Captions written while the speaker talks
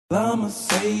I'ma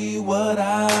say what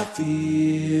I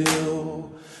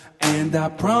feel, and I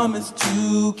promise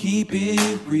to keep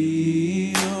it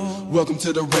real. Welcome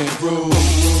to the Red Room.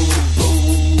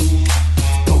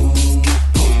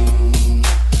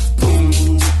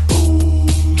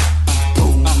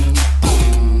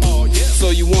 So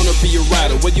you wanna be a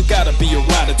rider, well you gotta be a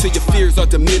rider till your fears are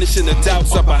diminished and the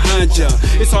doubts are behind you.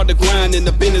 It's hard to grind and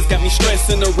the business got me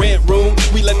stressed in the Red Room.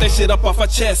 We let that shit up off our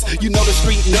chest. You know the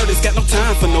street nerd has got no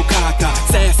time for no caca.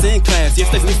 Sass in class,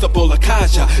 yes that's Mr.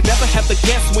 Bulakaja. Never have to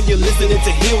guess when you're listening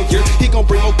to Hilliard. He gon'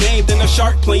 bring more game than a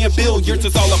shark playing billiards.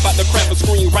 It's all about the craft of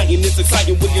screenwriting. It's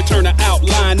exciting when you turn an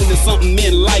outline into something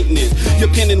enlightening. Your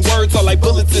pen and words are like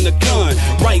bullets in a gun.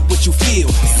 Write what you feel,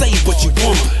 say what you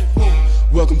want.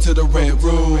 Welcome to the Red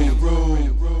Room.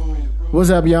 What's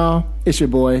up, y'all? It's your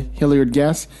boy, Hilliard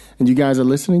Guest, and you guys are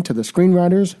listening to the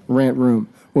Screenwriters Rant Room,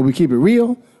 where we keep it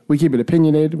real, we keep it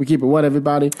opinionated, we keep it what,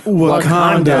 everybody?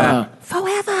 Wakanda.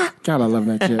 Forever. God, I love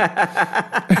that shit.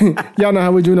 Y'all know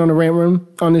how we do it on the Rant Room.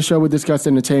 On this show, we discuss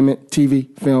entertainment,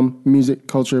 TV, film, music,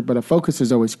 culture, but our focus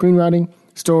is always screenwriting,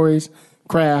 stories,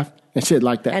 craft, and shit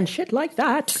like that. And shit like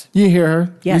that. You hear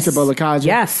her. Yes. Lisa Bolakaja.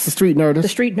 Yes. The Street Nerdist. The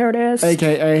Street Nerdist.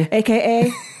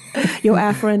 A.K.A. Your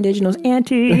Afro-Indigenous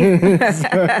auntie.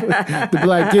 The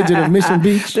Black Gidget of Mission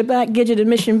Beach. The Black Gidget of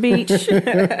Mission Beach.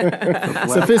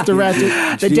 Sophista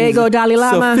Ratchet. The Dago Dalai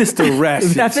Lama. Sophista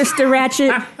Ratchet. Sophista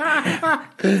Ratchet.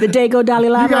 The Dago Dalai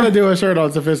Lama. You gotta do a shirt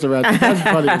on Sophista Ratchet. That's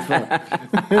funny as fuck.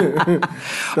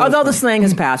 Although the slang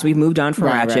has passed, we've moved on from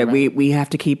Ratchet. Right. We have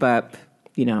to keep up,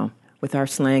 with our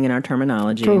slang and our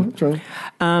terminology. True.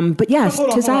 But yes,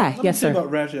 tis I. Yes, sir.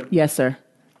 About Ratchet. Yes, sir.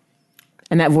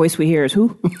 And that voice we hear is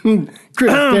who?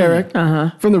 Chris Derrick.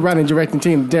 From the writing and directing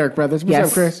team, Derrick Brothers. What's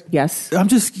up, Chris? Yes. I'm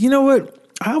just, you know what?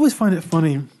 I always find it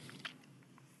funny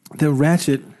that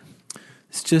Ratchet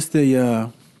is just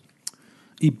the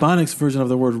Ebonics version of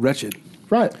the word wretched.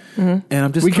 Right. And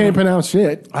I'm just We can't pronounce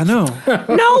shit. I know. No,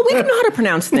 we know how to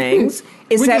pronounce things.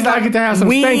 We just like it to have some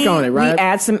stank on it, right? We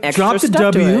add some extra Drop the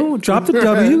stuff W. to it. Drop the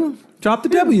W. Drop the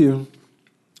W.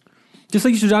 Just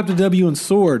like you should drop the W in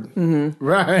sword.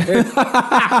 Right.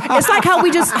 It's like how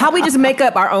we just make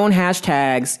up our own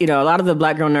hashtags. A lot of the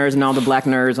Black Girl Nerds and all the Black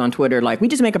Nerds on Twitter, like we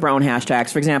just make up our own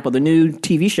hashtags. For example, the new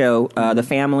TV show, the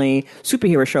family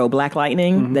superhero show, Black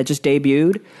Lightning, that just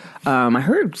debuted. I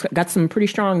heard it's got some pretty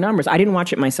strong numbers. I didn't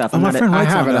watch it myself. I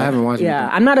haven't watched it. Yeah,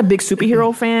 I'm not a big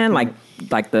superhero fan, like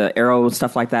the Arrow and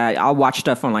stuff like that. I'll watch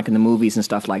stuff on in the movies and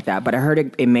stuff like that. But I heard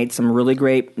it made some really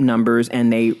great numbers,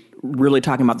 and they really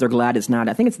talking about they're glad it's not.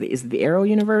 I think it's the Arrow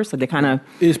universe. Like they kind of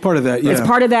It's part of that. Yeah, it's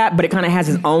part of that, but it kind of has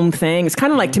its own thing. It's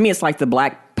kind of like, to me, it's like the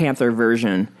Black Panther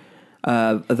version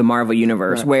of the Marvel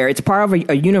universe, where it's part of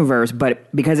a universe, but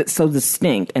because it's so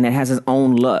distinct and it has its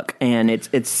own look, and it's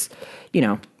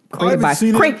created by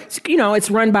it's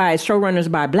run by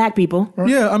showrunners by Black people.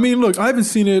 Yeah, I mean, look, I haven't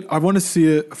seen it. I want to see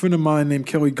it. A friend of mine named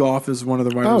Kelly Goff is one of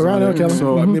the writers. Oh, right, on it. Kelly.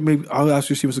 So maybe I'll ask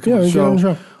her if she was to come on the on the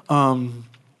show.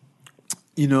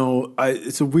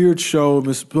 It's a weird show. It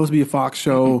was supposed to be a Fox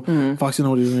show. Fox didn't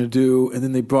know what they were going to do, and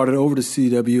then they brought it over to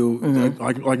CW,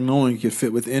 like knowing it could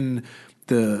fit within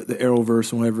the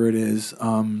Arrowverse and whatever it is.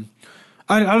 I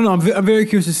don't know. I'm very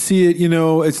curious to see it.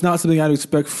 It's not something I'd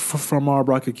expect from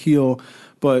Mara Akil,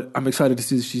 but I'm excited to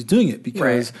see that she's doing it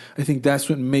because I think that's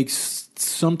what makes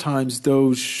sometimes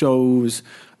those shows,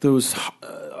 those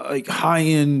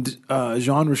high-end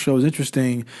genre shows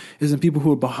interesting, is that people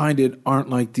who are behind it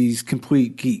aren't like these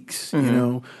complete geeks,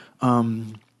 I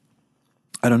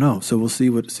don't know. So we'll see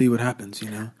what happens,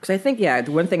 Because I think,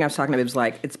 the one thing I was talking about is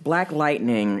it's Black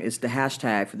Lightning is the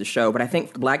hashtag for the show, but I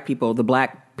think the Black people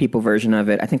version of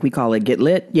it, I think we call it Get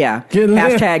Lit. Yeah. Get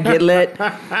Lit. Hashtag Get Lit.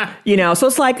 So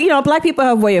it's like, Black people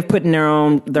have a way of putting their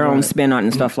own spin on it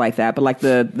and stuff like that. But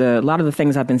a lot of the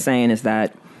things I've been saying is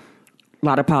that a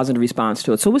lot of positive response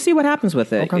to it. So we'll see what happens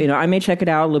with it. Okay. I may check it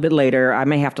out a little bit later. I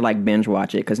may have to binge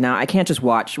watch it because now I can't just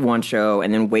watch one show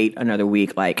and then wait another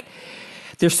week.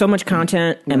 There's so much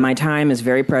content, and my time is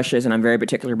very precious, and I'm very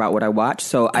particular about what I watch.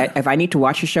 So if I need to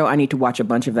watch a show, I need to watch a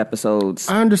bunch of episodes.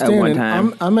 I understand. At one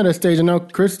time. I'm at a stage, I know,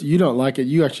 Chris, you don't like it.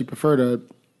 You actually prefer to.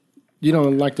 You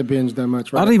don't like to binge that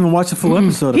much, right? I don't even watch a full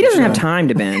episode. He doesn't have time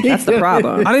to binge. That's the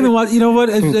problem. I don't even watch. You know what?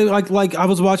 It's like I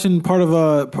was watching part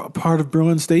of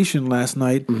Berlin Station last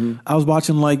night. I was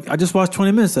watching I just watched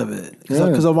 20 minutes of it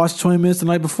because I watched 20 minutes the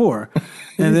night before,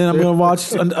 and then I'm going to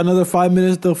watch another 5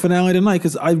 minutes the finale tonight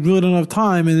because I really don't have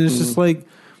time, and it's just I'm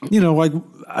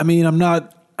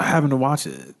not having to watch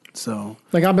it. So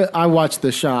I watched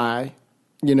The Chi.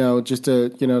 Just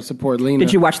to, support Lena.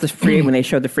 Did you watch the free when they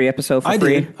showed the free episode for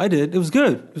free? I did. It was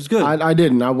good. I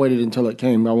didn't. I waited until it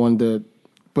came. I wanted to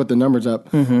put the numbers up.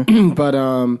 But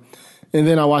and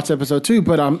then I watched episode 2.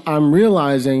 But I'm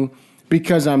realizing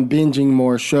because I'm binging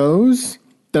more shows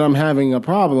that I'm having a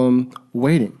problem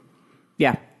waiting.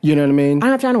 Yeah. You know what I mean? I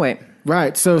don't have time to wait.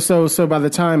 Right. So by the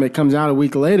time it comes out a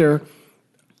week later,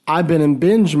 I've been in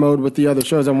binge mode with the other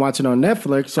shows I'm watching on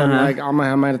Netflix. So I'm like, I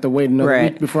might have to wait another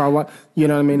week before I watch. You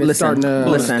know what I mean? It's starting to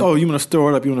listen. Oh, you want to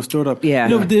store it up? Yeah.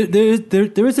 You know,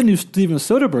 there is a new Steven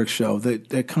Soderbergh show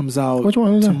that comes out Which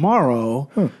one is that? tomorrow.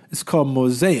 It's called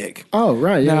Mosaic. Oh,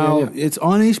 right. Yeah, now, yeah. it's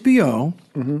on HBO,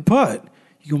 but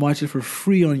you can watch it for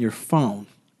free on your phone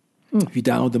if you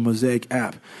download the Mosaic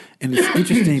app. And it's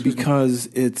interesting because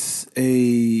it's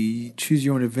a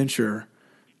choose-your-own-adventure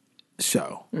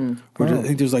show. Where I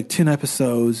think there's like 10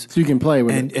 episodes. So you can play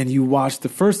with it. And you watch the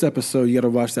first episode, you got to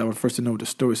watch that one first to know what the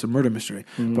story. It's a murder mystery.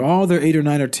 But all their 8 or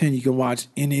 9 or 10, you can watch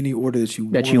in any order that you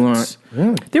want.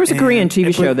 Really? There was a Korean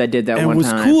TV show that did that one time. And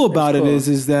what's cool about it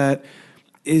is that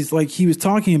is like he was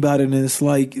talking about it, and it's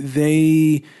like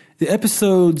the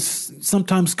episodes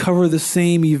sometimes cover the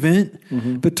same event,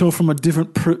 but told from a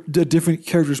different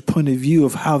character's point of view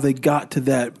of how they got to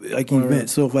that event.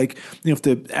 So if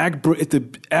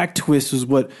the act twist is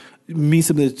what means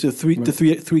something to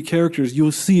three characters,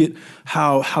 you'll see it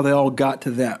how they all got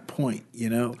to that point. You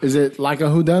know, is it like a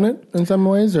whodunit in some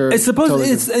ways, or it's supposed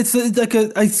it's like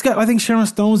it's got, I think Sharon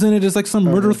Stone's in it. It's like some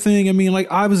murder thing. I mean,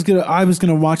 like I was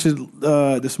gonna watch it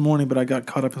this morning, but I got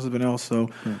caught up with something else. So,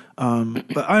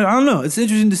 but I don't know. It's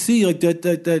interesting to see like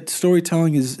that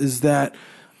storytelling is that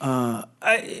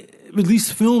at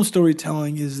least film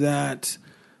storytelling is that.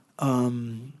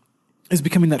 Is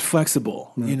becoming that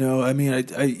flexible, you know. I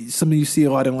mean, something you see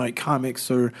a lot in like comics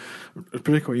or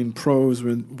particularly in prose,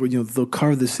 where they'll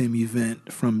cover the same event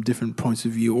from different points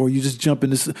of view, or you just jump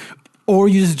into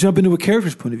a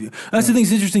character's point of view. That's the thing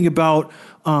that's interesting about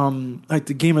like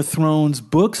the Game of Thrones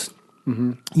books.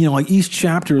 You know, like each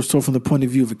chapter is told from the point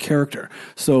of view of a character.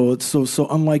 So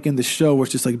unlike in the show where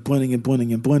it's just like blending,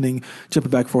 jumping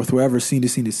back and forth wherever, scene to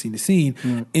scene to scene to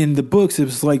scene. In the books, it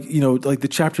was like, like the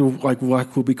chapter like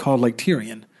will be called like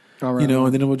Tyrion. All right.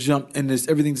 And then it will jump, and there's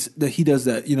everything that he does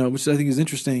that, which I think is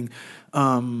interesting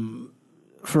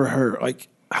for her, like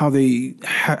how they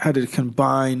had to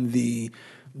combine the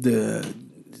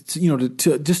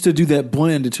to do that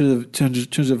blend in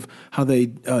terms of how they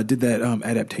did that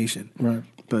adaptation. Right.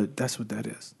 But that's what that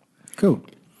is. Cool.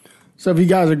 So if you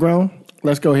guys are grown,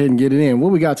 let's go ahead and get it in.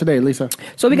 What we got today, Lisa?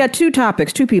 So we got 2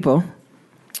 topics, 2 people.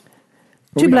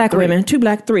 Two black women,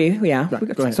 3, yeah.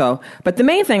 Right, go ahead. So, but the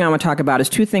main thing I want to talk about is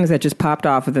 2 things that just popped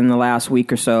off within the last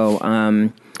week or so.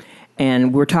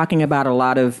 And we're talking about a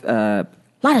lot of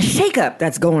shakeup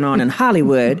that's going on in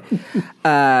Hollywood.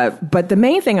 But the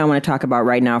main thing I want to talk about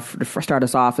right now, for start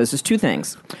us off, is just 2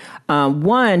 things.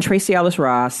 One, Tracee Ellis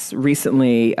Ross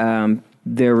recently,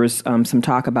 there was some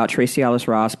talk about Tracee Ellis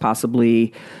Ross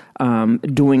possibly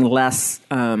doing less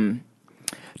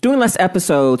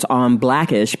episodes on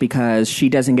Blackish because she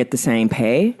doesn't get the same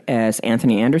pay as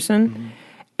Anthony Anderson.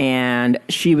 And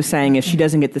she was saying if she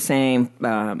doesn't get the same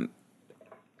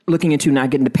looking into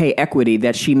not getting to pay equity,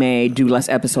 that she may do less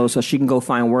episodes so she can go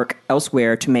find work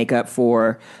elsewhere to make up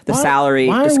for the salary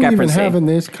discrepancy. Why are we even having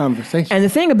this conversation? And the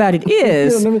thing about it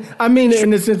is... I mean,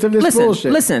 in the sense of this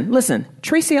bullshit. Listen.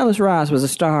 Tracee Ellis Ross was a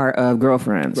star of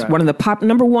Girlfriends, one of the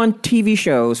number 1 TV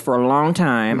shows for a long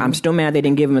time. I'm still mad they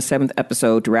didn't give him a 7th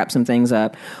episode to wrap some things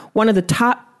up. One of the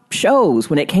top shows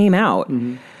when it came out.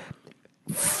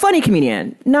 Funny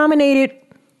comedian. Nominated,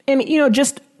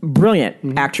 just... brilliant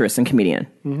actress and comedian.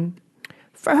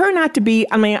 For her not to be,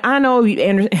 I mean, I know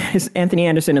Anthony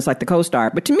Anderson is like the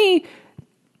co-star, but to me,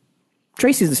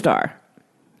 Tracy's the star.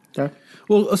 Okay.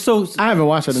 Well, so I haven't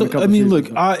watched it in a couple of seasons. Look,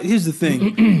 here's the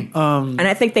thing. And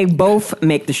I think they both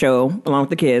make the show, along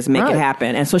with the kids, make it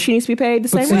happen. And so she needs to be paid the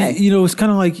same way. It's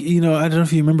kind of like, I don't know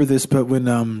if you remember this, but when,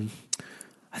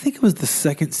 I think it was the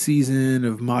 2nd season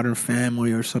of Modern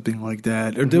Family or something like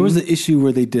that, or there was an issue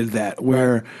where they did that,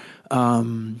 where...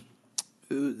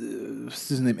 what's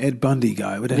his name? Ed Bundy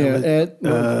guy. What the hell? Ed.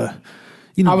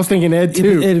 I was thinking Ed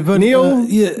too. Ed Bundy, Neil. what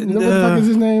the fuck is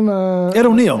his name? Ed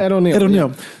O'Neill. Ed O'Neill.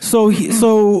 Yeah.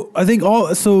 So I think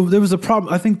there was a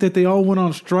problem. I think that they all went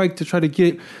on strike to try to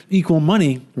get equal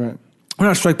money. Right. Well,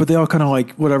 not strike, but they all kind of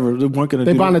like whatever they weren't going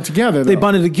to. They bonded together. They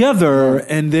bonded together,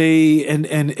 and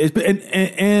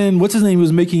what's his name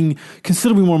was making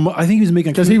considerably more. I think he was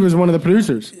making because he was one of the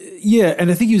producers. Yeah,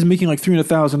 and I think he was making like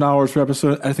 $300,000 per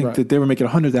episode. I think that they were making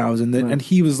 $100,000, and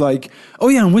he was like, "Oh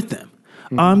yeah, I'm with them.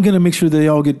 I'm going to make sure they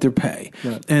all get their pay."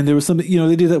 Right. And there was something,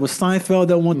 they did that with Seinfeld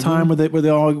that one time where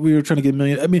we were trying to get $1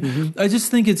 million. I mean, I just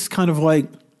think it's kind of like.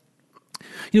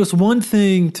 it's one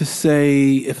thing to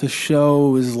say if a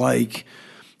show is like,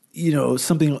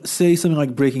 something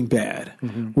like Breaking Bad,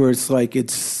 where it's like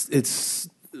it's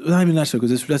not even that show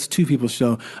because that's two people's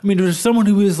show. I mean, there's someone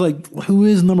who is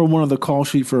number one on the call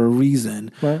sheet for a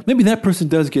reason. Right. Maybe that person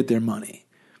does get their money.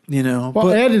 Well,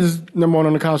 but Ed is number one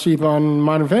on the call sheet on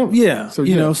Modern Family. Yeah,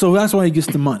 so that's why he gets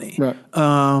the money. Right.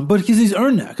 But because he's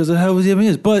earned that, because of how he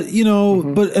is. But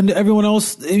and everyone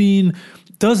else, I mean,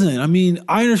 doesn't. I mean,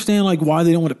 I understand like why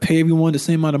they don't want to pay everyone the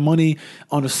same amount of money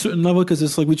on a certain level because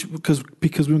it's like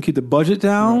because we want to keep the budget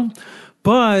down. Right.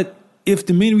 But if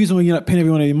the main reason why you're not paying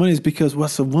everyone any money is because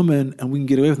what's a woman and we can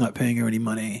get away with not paying her any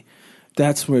money,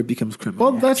 that's where it becomes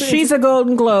criminal. Well, she's a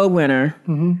Golden Globe winner.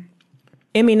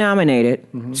 Emmy nominated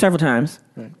several times.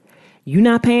 Right. You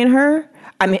not paying her?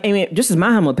 I mean, just as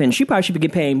my humble opinion, she probably should be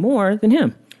paying more than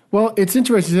him. Well, it's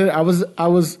interesting. I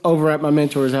was over at my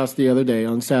mentor's house the other day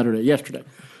on yesterday.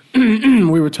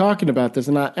 We were talking about this,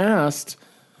 and I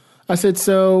said,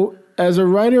 so as a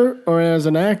writer or as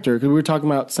an actor, because we were talking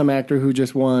about some actor who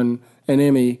just won an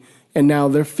Emmy, and now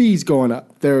their fees going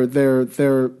up. Their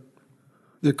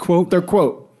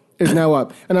quote is now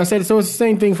up. And I said, so it's the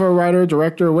same thing for a writer,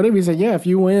 director, or whatever. He said, yeah, if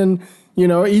you win,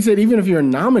 he said, even if you're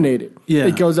nominated,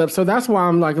 it goes up. So that's why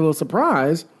I'm like a little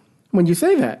surprised when you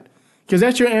say that. Because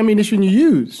that's your ammunition you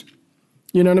use.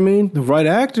 You know what I mean? The right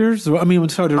actors. I mean,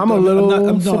 sorry, I'm a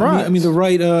little surprised. I mean, the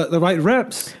right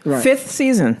reps. Right. Fifth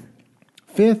season.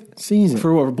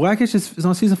 For what? Blackish is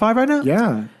on season 5 right now?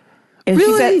 Yeah. And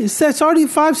really? It's already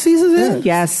 5 seasons in? Yeah.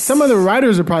 Yes. Some of the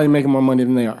writers are probably making more money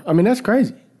than they are. I mean, that's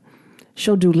crazy.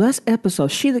 She'll do less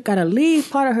episodes. She got to leave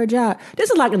part of her job. This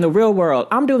is like in the real world.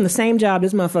 I'm doing the same job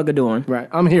this motherfucker doing. Right.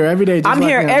 I'm here every day.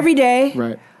 Every day.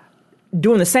 Right.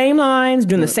 Doing the same lines,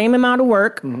 doing the same amount of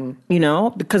work,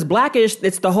 because Blackish,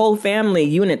 it's the whole family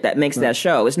unit that makes that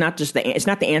show. It's not just it's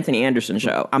not the Anthony Anderson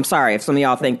show. I'm sorry if some of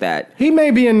y'all think that. He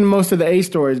may be in most of the A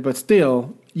stories, but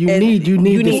still, you need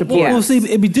the support. Yeah. Well, see,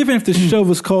 it'd be different if the show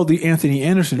was called the Anthony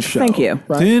Anderson Show. Thank you.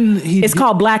 Right. Then it's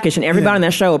called Blackish, and everybody on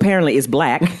that show apparently is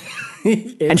black.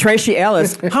 And Tracy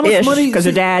Ellis, how much money? Because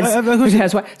her dad's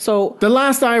so. The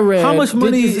last I read, how much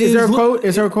money is there a quote?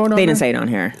 Is there a quote on They didn't say it on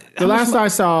here. The last I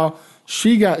saw,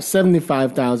 she got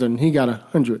 $75,000. He got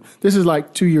 $100,000. This is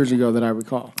like 2 years ago that I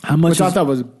recall. How much? Which I thought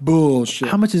was bullshit.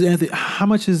 How much is Anthony? How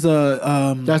much is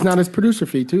That's not his producer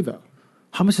fee too, though.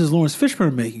 How much is Lawrence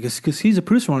Fishburne making? Because he's a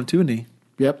producer on it too, isn't he?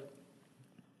 Yep.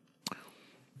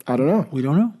 I don't know. We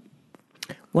don't know.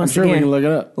 I'm sure we can look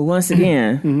it up. Once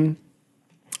again,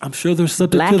 I'm sure there's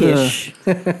subject Blackish,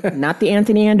 not the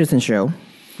Anthony Anderson show,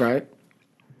 right?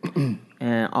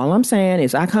 And all I'm saying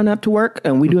is I come up to work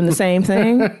and we doing the same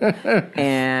thing.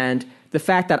 And the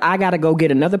fact that I got to go get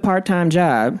another part-time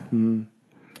job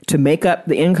to make up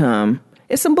the income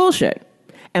is some bullshit.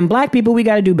 And black people, we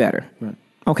got to do better. Right.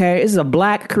 Okay? This is a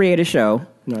black creative show.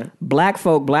 Right. Black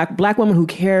folk, black women who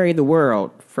carry the world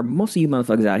for most of you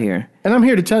motherfuckers out here. And I'm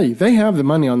here to tell you, they have the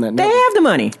money on that network. They have the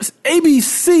money. It's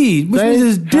ABC, which means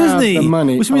it's Disney, the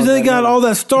money which means they got all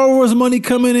that Star Wars money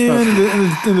coming in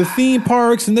and the theme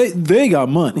parks, and they got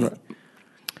money. Right.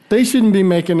 They shouldn't be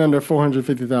making under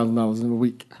 $450,000 in a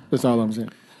week. That's all I'm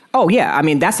saying. Oh, yeah. I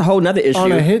mean, that's a whole nother issue.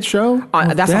 On a hit show?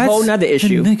 That's a whole nother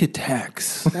issue. The nigga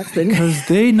tax. Because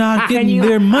they not getting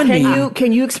their money.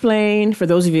 Can you explain, for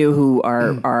those of you who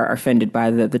are offended by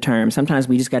the term, sometimes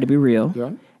we just got to be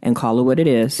real and call it what it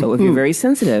is. So if you're very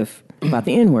sensitive about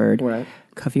the N-word,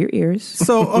 cover your ears.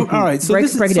 So, all right. So,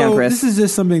 break it down, Chris. This is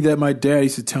just something that my dad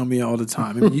used to tell me all the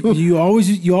time. I mean, you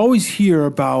always hear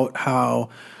about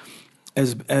how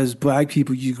as black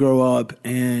people, you grow up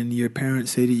and your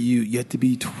parents say to you have to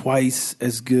be twice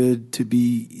as good to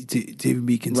even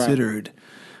be considered. Right.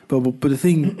 But the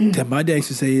thing that my dad used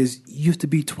to say is you have to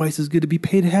be twice as good to be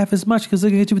paid half as much because they're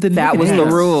going to hit you with the That was the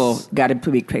rule. Got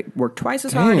to work twice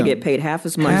as hard to get paid half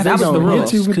as much. That was the rule.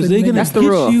 Because they're going to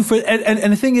hit you for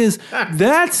and the thing is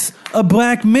that's a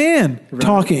black man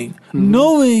talking,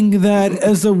 knowing that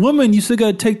as a woman you still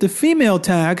got to take the female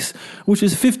tax, which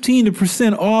is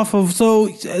 15% off of. So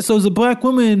as a black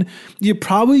woman, you're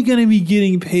probably going to be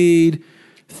getting paid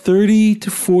 30 to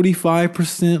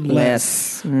 45%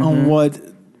 less on what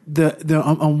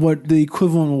the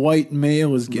equivalent white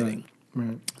male is getting.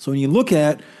 Right. So when you look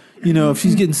at, if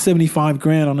she's getting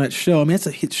 $75,000 on that show, I mean that's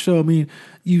a hit show. I mean,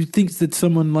 you think that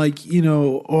someone like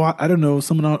I don't know,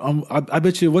 someone I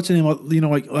bet you what's her name,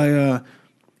 like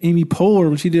Amy Poehler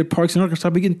when she did Parks and Rec,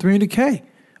 probably getting $300K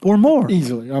or more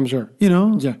easily. I'm sure.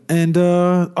 Yeah, and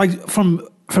like from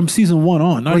season 1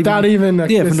 on, not without even a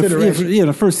consideration.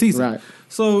 The first season. Right.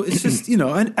 So it's just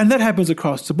and that happens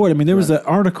across the board. I mean, there was an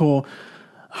article.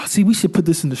 See, we should put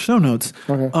this in the show notes.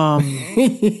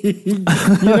 Okay. You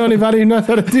know anybody who knows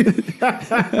how to do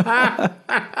that?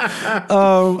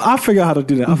 I'll figure out how to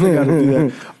do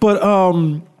that. But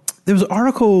there was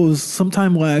articles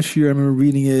sometime last year. I remember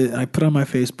reading it, and I put it on my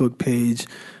Facebook page.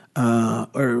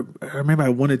 Or maybe I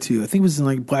wanted to. I think it was in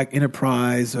like Black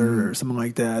Enterprise or something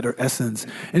like that, or Essence,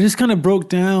 and it just kind of broke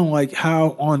down like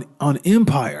how on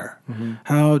Empire,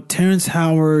 how Terrence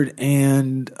Howard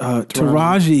and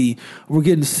Taraji were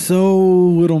getting so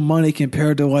little money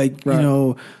compared to like you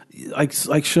know.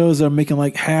 Like shows that are making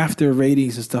like half their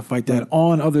ratings and stuff like that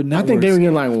on other networks. I think they were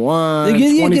getting like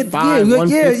 125,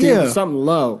 150, something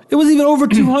low. It was even over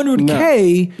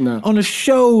 200K No. on a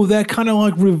show that kind of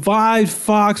like revived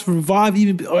Fox,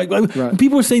 even like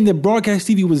people were saying that broadcast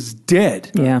TV was dead.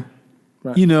 Yeah.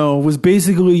 Right. You know, was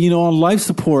basically, you know, on life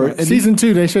support. Right. And Season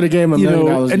 2, they should have gave him $1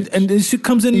 million. And it shit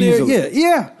comes in Easily. there.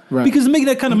 Yeah. Right. Because they're making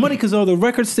that kind of money because all the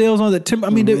record sales, all that.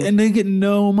 And they get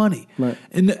no money. Right.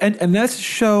 And that's a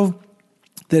show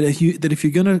that if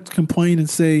you're gonna complain and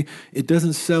say it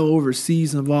doesn't sell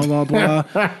overseas and blah blah blah,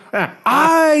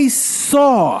 I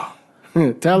saw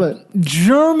Tell it.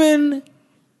 German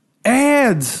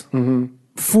ads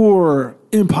for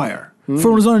Empire.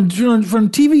 For was on from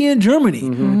TV in Germany.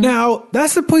 Now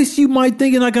that's the place you might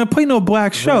think you're not going to play no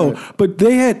black show, but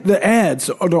they had the ads.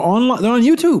 Or they're online. They're on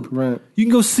YouTube. Right. You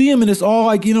can go see them, and it's all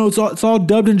like it's all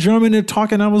dubbed in German. They're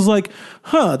talking. I was like,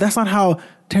 that's not how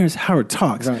Terrence Howard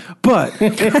talks. Right. But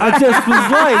I just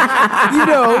was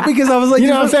like, because I was like, you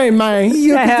know what I'm saying, man?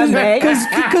 Because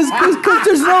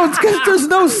there's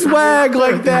no swag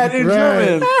like that in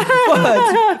German. But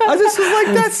I just was like,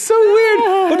 that's so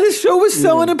weird. But this show was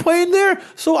selling and playing there,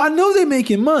 so I know they're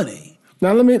making money.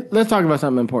 Now let's talk about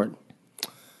something important.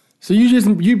 So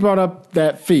you brought up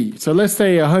that fee. So let's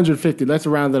say 150. Let's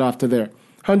round it off to there.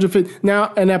 150.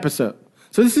 Now an episode.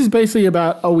 So this is basically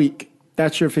about a week.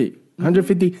 That's your fee.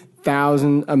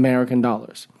 $150,000 American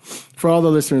dollars for all the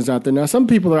listeners out there. Now, some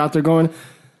people are out there going,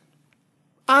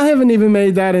 I haven't even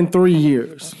made that in 3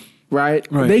 years, right?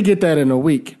 They get that in a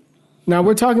week. Now,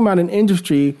 we're talking about an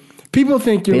industry. People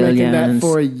think you're making that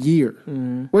for a year.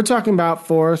 We're talking about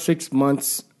 4 or 6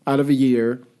 months out of a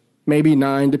year, maybe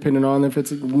 9, depending on if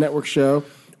it's a network show,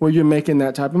 where you're making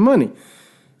that type of money.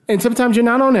 And sometimes you're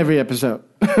not on every episode,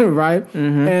 right?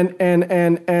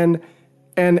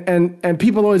 And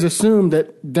people always assume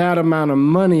that amount of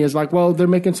money is like, well, they're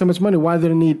making so much money. Why do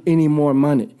they need any more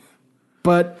money?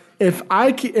 But if I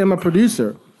am a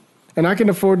producer and I can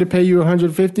afford to pay you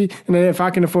 $150, and then if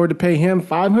I can afford to pay him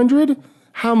 $500,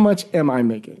 how much am I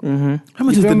making? How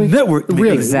much is the network making?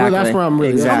 Really? Exactly. Well, that's where I'm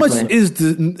really. How much is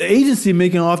the agency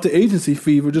making off the agency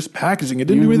fee for just packaging it?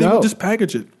 Didn't do anything, just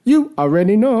package it. You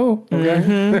already know.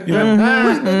 Okay.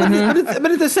 But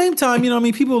at the same time,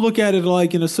 people look at it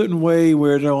like in a certain way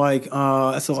where they're like,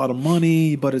 that's a lot of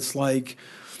money, but it's like,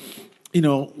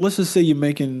 let's just say you're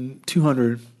making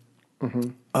 $200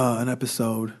 an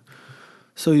episode.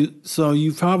 So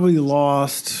you probably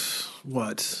lost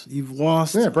what? You've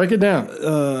lost. Yeah, break it down.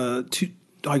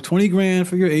 Like $20,000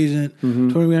 for your agent,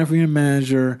 $20,000 for your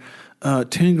manager,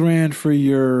 $10,000 for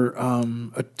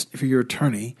your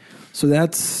attorney. So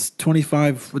that's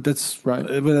 25. But that's right.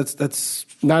 But that's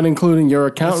not including your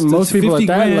accountant. Most people at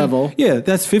that level. Yeah,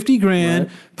 that's $50,000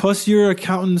 plus your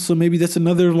accountant. So maybe that's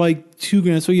another like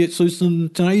 $2,000. So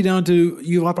now you're down to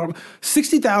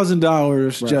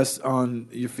 $60,000 just on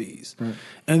your fees,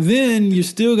 and then you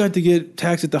still got to get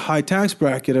taxed at the high tax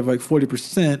bracket of like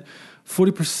 40%.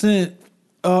 40%.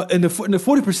 And the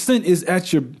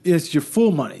 40% is your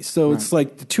full money. So it's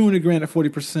like the $200,000 at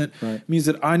 40% means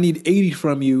that I need 80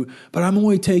 from you, but I'm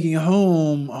only taking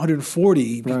home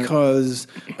 140 because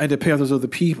I had to pay off those other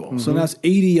people. So now it's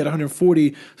 80 at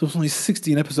 140, so it's only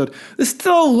 60 an episode. There's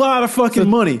still a lot of fucking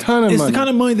money. Ton of money. It's the kind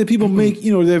of money that people make.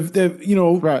 They've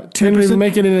 10%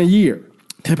 make it in a year.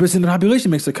 10% of the population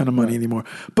makes that kind of money anymore.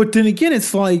 But then again,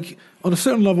 it's like on a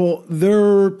certain level,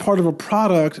 they're part of a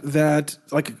product that,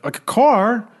 like a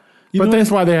car. But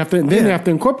that's why they have to. Then they have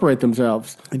to incorporate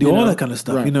themselves and do all that kind of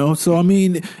stuff. So I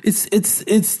mean,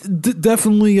 it's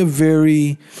definitely a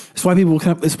very. It's why people want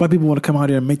to come out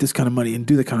here and make this kind of money and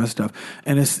do that kind of stuff.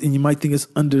 And you might think it's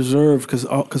undeserved because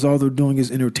all they're doing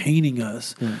is entertaining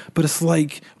us. But it's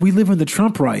like we live in the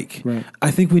Trump Reich.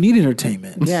 I think we need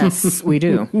entertainment. Yes, we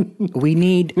do. We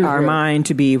need our mind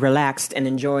to be relaxed and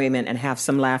enjoyment and have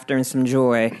some laughter and some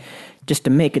joy. Just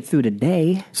to make it through the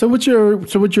day. So what's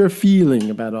your feeling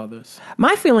about all this?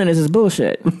 My feeling is it's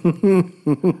bullshit.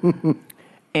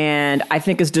 And I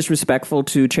think it's disrespectful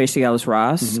to Tracy Ellis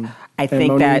Ross. I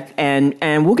think that, and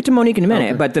we'll get to Monique in a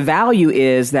minute, but the value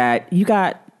is that you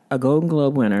got a Golden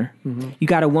Globe winner. You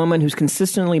got a woman who's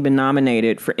consistently been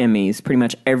nominated for Emmys pretty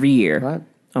much every year. Right.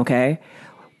 Okay.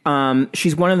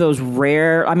 She's one of those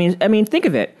rare. I mean, think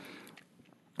of it.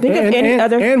 Think of any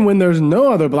other. And when there's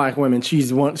no other black women, she's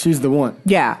the one.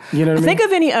 Yeah. You know what I mean? Think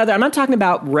of any other. I'm not talking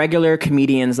about regular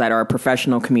comedians that are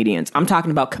professional comedians. I'm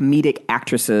talking about comedic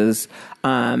actresses.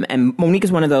 And Monique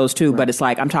is one of those too, but it's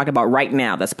like, I'm talking about right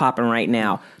now, that's popping right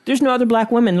now. There's no other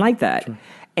black women like that. Sure.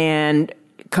 And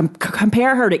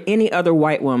compare her to any other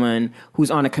white woman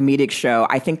who's on a comedic show.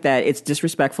 I think that it's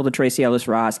disrespectful to Tracee Ellis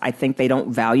Ross. I think they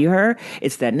don't value her.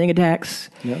 It's that nigga tax.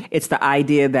 Yeah. It's the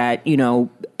idea that,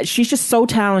 she's just so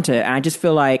talented. And I just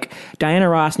feel like Diana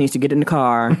Ross needs to get in the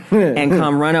car and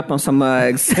come run up on some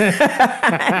mugs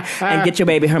and get your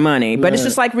baby her money. But it's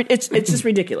just like, it's just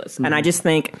ridiculous. And I just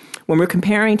think when we're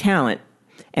comparing talent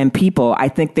and people, I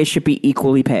think they should be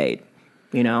equally paid.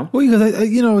 Well, because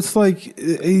it's like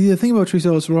the thing about Tracee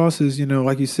Ellis Ross is,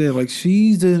 like you said, like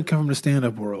she didn't come from the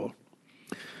stand-up world,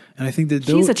 and I think that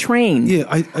she's a trained.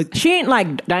 Yeah, she ain't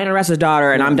like Diana Ross's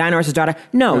daughter, and I'm Diana Ross's daughter.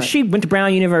 No, she went to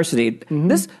Brown University. Mm-hmm.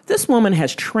 This woman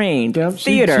has trained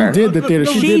theater. She did the theater.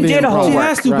 She did a whole She work.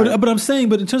 has to, but I'm saying,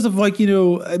 but in terms of like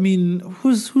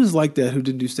who's like that who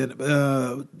didn't do stand-up?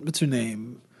 What's her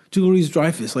name? Julia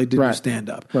Louis-Dreyfus didn't do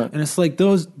stand-up, and it's like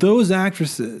those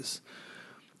actresses.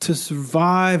 To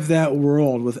survive that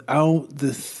world without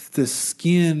the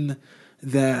skin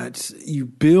that you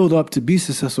build up to be a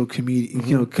successful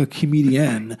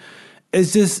comedian,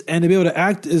 it's just, and to be able to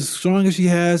act as strong as she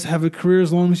has, have a career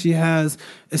as long as she has,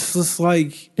 it's just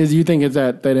like. You think it's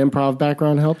that improv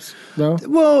background helps though?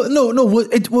 Well, no.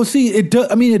 It does.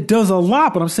 I mean, it does a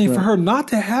lot, but I'm saying for her not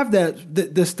to have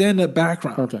the stand up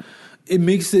background. Okay. It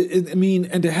makes it.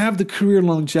 And to have the career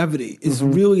longevity is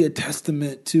really a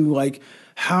testament to like.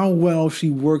 How well she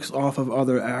works off of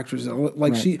other actors,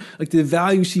 the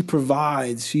value she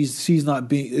provides. She's not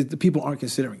being. The people aren't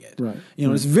considering it. Right.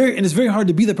 It's very hard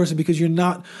to be that person because you're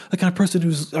not the kind of person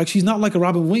who's like she's not like a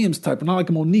Robin Williams type, or not like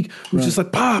a Monique who's just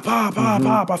like pop,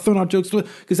 I'm throwing out jokes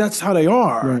because that's how they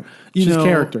are. Right. She's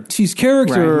character. She's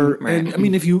character, right. And I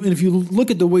mean if you look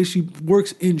at the way she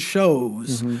works in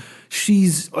shows.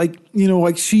 She's like,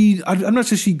 I'm not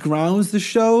sure she grounds the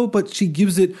show, but she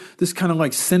gives it this kind of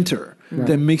like center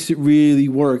that makes it really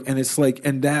work. And it's like,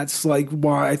 and that's like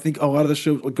why I think a lot of the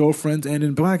shows, like Girlfriends and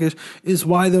in Blackish, is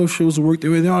why those shows work the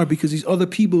way they are, because these other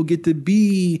people get to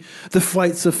be the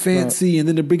flights of fancy and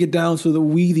then to bring it down so that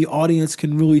we, the audience,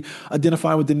 can really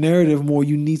identify with the narrative more.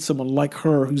 You need someone like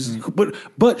her who's,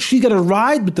 but she got to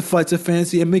ride with the flights of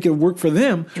fancy and make it work for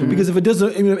them. Because if it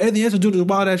doesn't, Anthony Anderson doing this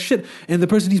wild ass shit and the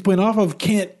person he's playing off of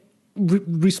can't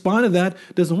respond to that,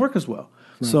 doesn't work as well.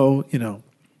 So,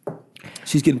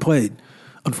 she's getting played,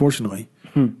 unfortunately.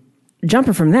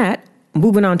 Jumping from that,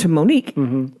 moving on to Monique.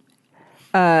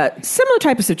 Similar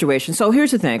type of situation. So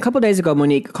here's the thing. A couple of days ago,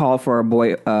 Monique called for a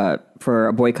boycott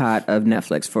of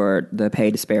Netflix for the pay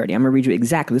disparity. I'm going to read you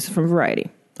exactly. This is from Variety.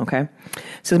 Okay? It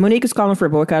says, Monique is calling for a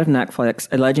boycott of Netflix,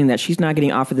 alleging that she's not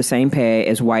getting offered the same pay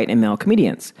as white and male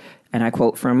comedians. And I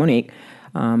quote from Monique,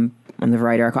 on the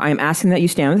Variety article, I am asking that you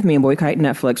stand with me and boycott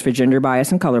Netflix for gender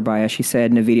bias and color bias, she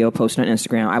said in a video posted on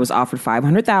Instagram. I was offered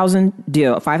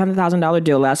 $500,000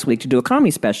 deal last week to do a comedy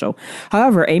special.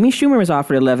 However, Amy Schumer was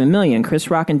offered $11 million,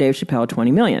 Chris Rock and Dave Chappelle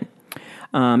 $20 million.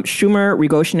 Schumer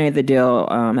renegotiated the deal.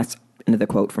 That's end of the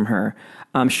quote from her.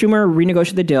 Schumer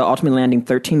renegotiated the deal, ultimately landing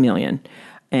 $13 million.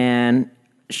 And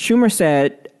Schumer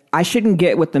said, I shouldn't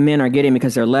get what the men are getting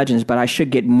because they're legends, but I should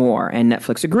get more. And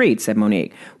Netflix agreed, said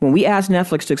Monique. When we asked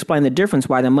Netflix to explain the difference,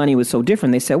 why the money was so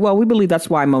different, they said, we believe that's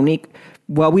what Monique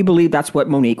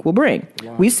will bring.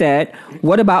 Wow. We said,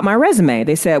 what about my resume?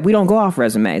 They said, we don't go off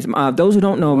resumes. Those who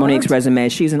don't know Monique's resume,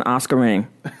 she's an Oscar-winning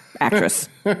actress.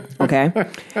 Okay?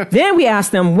 Then we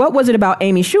asked them, what was it about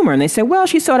Amy Schumer? And they said,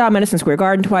 she sold out Madison Square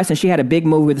Garden twice and she had a big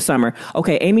movie of the summer.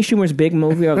 Okay, Amy Schumer's big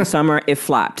movie of the summer, it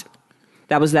flopped.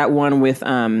 That was that one with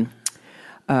Goldie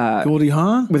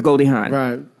Hawn? With Goldie Hawn.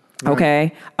 Right.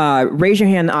 Okay. Raise your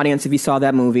hand in the audience if you saw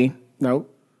that movie.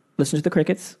 Nope. Listen to the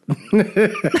crickets. Wait a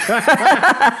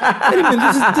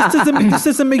minute, this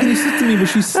doesn't make any sense to me, but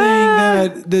she's saying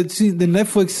that the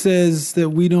Netflix says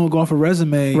that we don't go off a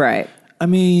resume. Right. I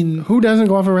mean, who doesn't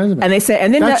go off a resume? And they said,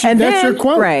 and then that's your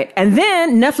quote, right? And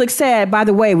then Netflix said, by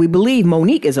the way, we believe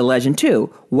Monique is a legend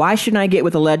too. Why shouldn't I get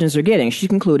what the legends are getting? She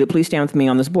concluded, please stand with me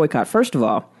on this boycott. First of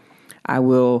all, I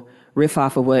will riff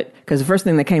off of because the first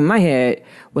thing that came in my head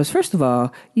was, first of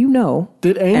all,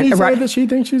 Did Amy say that she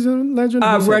thinks she's a legend?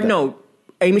 No.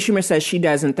 Amy Schumer says she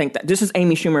doesn't think that. This is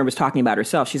Amy Schumer was talking about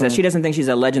herself. She says she doesn't think she's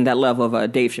a legend that level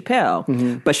of Dave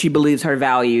Chappelle, but she believes her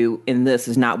value in this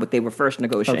is not what they were first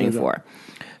negotiating for.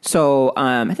 So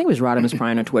I think it was Rodimus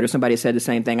Prime on Twitter. Somebody said the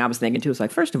same thing. I was thinking too. It's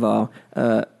like, first of all,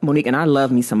 Monique, and I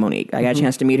love me some Monique. I got a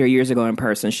chance to meet her years ago in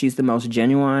person. She's the most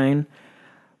genuine,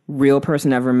 real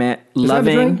person I've ever met. Is that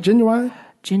the drink? Genuine?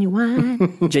 Genuine.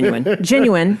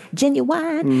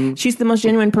 She's the most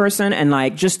genuine person, and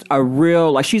like just a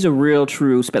real, like she's a real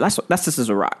true spit. That's just as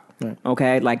a rock. Right.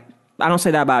 Okay, like I don't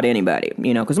say that about anybody,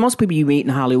 you know, because most people you meet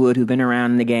in Hollywood who've been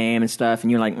around in the game and stuff,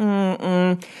 and you're like,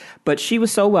 But she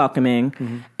was so welcoming,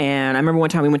 and I remember one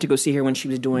time we went to go see her when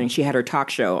she had her talk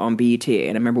show on BET,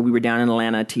 and I remember we were down in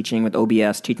Atlanta teaching with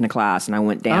OBS, teaching a class, and I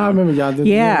went down. I remember y'all did.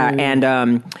 Yeah,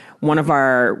 and one of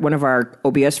our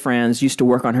OBS friends used to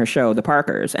work on her show, The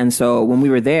Parkers, and so when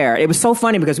we were there, it was so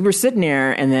funny because we were sitting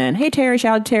there, and then, hey Terry,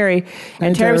 shout out to Terry,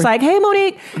 and Terry was like, hey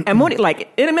Monique, and Monique, like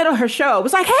in the middle of her show,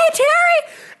 was like, hey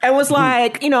Terry, and was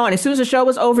like, you know, and as soon as the show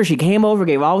was over, she came over,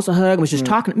 gave all of us a hug, and was just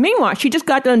talking. Meanwhile, she just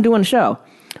got done doing the show.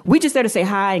 We just there to say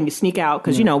hi and sneak out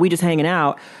because, you know, we just hanging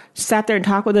out. Sat there and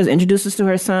talked with us, introduced us to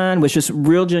her son, was just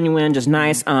real genuine, just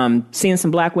nice. Seeing some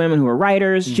black women who were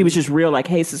writers. She was just real like,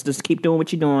 hey, sisters, keep doing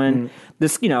what you're doing.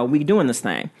 This, you know, we doing this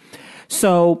thing.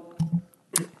 So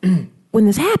when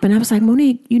this happened, I was like,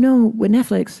 Monique, you know, with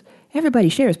Netflix, everybody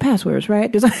shares passwords,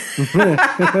 right?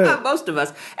 Most of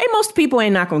us. Hey, most people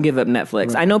ain't not going to give up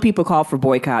Netflix. Right. I know people call for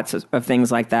boycotts of things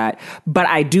like that, but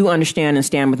I do understand and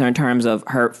stand with her in terms of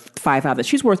her $5,000.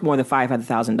 She's worth more than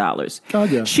 $500,000. Oh,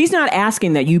 yeah. She's not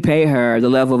asking that you pay her the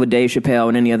level of a Dave Chappelle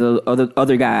and any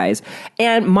other guys.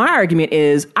 And my argument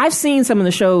is, I've seen some of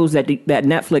the shows that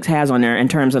Netflix has on there in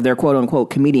terms of their quote unquote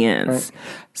comedians. Right.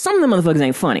 Some of them motherfuckers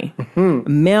ain't funny,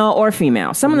 male or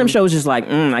female. Some of them shows just like,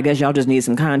 I guess y'all just need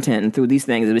some content, and through these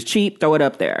things, it was cheap, throw it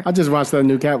up there. I just watched that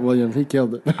new Cat Williams. He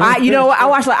killed it. You know what?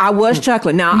 I was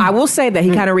chuckling. Now, I will say that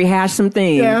he kind of rehashed some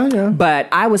things. Yeah. But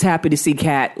I was happy to see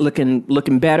Cat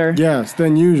looking better. Yes,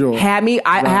 than usual.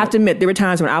 I have to admit, there were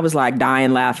times when I was like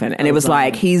dying laughing. And it was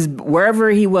like, he's, wherever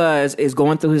he is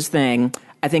going through his thing.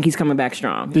 I think he's coming back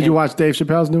strong. Did you watch Dave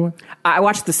Chappelle's new one? I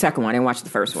watched the second one. I didn't watch the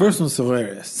first one. First one's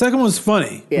hilarious. Second one's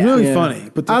funny. Yeah. Really funny.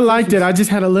 But I liked it. I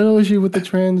just had a little issue with the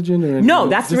transgender. No,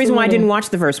 that's the reason why I didn't watch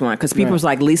the first one. Because people was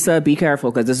like, Lisa, be careful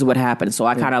because this is what happened. So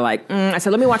I kind of like, I said,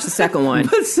 let me watch the second one.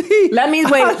 But see. Let me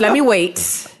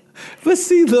wait. But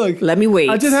see, look. Let me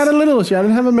wait. I just had a little issue. I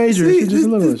didn't have a major issue, just a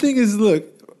little issue. The thing is, look.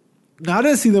 Now, I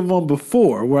didn't see the one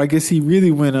before where I guess he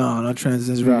really went on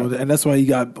transgender people, and that's why he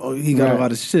got a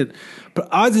lot of shit. But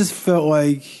I just felt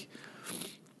like,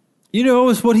 you know,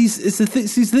 it's the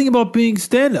thing about being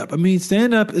stand up. I mean,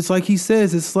 stand up. It's like he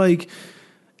says. It's like,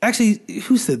 actually,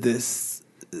 who said this?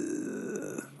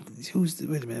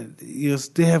 Wait a minute. Yes,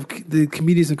 they have the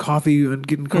comedians and coffee and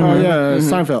getting coffee. Oh yeah,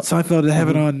 Seinfeld. Seinfeld. They have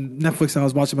it on Netflix, and I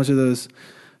was watching a bunch of those.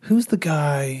 Who's the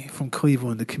guy from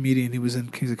Cleveland, the comedian who was in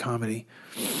Kings of Comedy?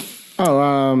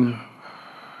 Oh,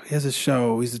 he has a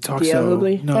show. He's a talk D.L. show.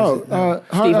 Hughley? No,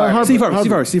 Steve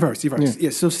Harvey. Steve Harvey.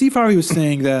 Yeah. So Steve Harvey was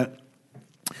saying that,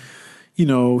 you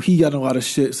know, he got a lot of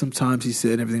shit sometimes, he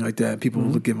said, and everything like that. People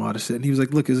would give him a lot of shit. And he was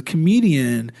like, look, as a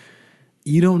comedian,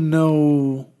 you don't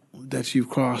know that you've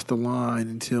crossed the line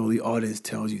until the audience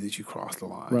tells you that you crossed the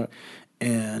line. Right.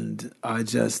 And I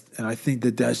think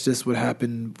that's just what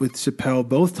happened with Chappelle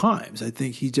both times. I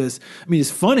think it's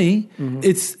funny.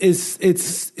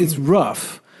 It's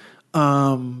rough.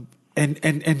 And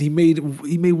he made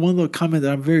one little comment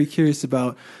that I'm very curious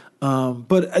about.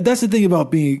 But that's the thing about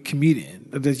being a comedian,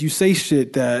 that you say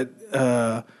shit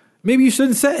that maybe you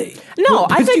shouldn't say. No,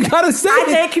 but I think you gotta say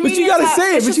it. But you gotta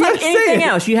say it. It's But just you like gotta say anything it.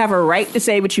 else. You have a right to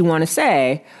say what you want to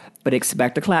say, but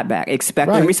expect a clapback.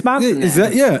 Expect a response from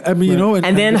that. I mean, you know,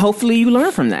 and then hopefully you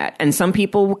learn from that. And some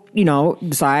people, you know,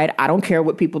 decide, I don't care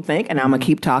what people think, and I'm going to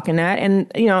keep talking that.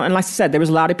 And, you know, and like I said, there was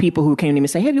a lot of people who came to me and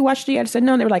say, hey, have you watched it yet? I said,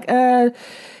 no. And they were like,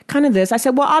 kind of this. I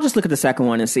said, well, I'll just look at the second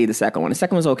one and see the second one. The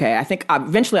second one's okay. I think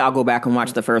eventually I'll go back and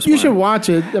watch the first one. You should watch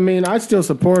it. I mean, I still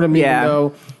support him, even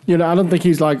though, you know, I don't think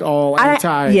he's like all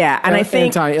anti-LGBT. And I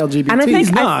think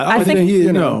he's not. I think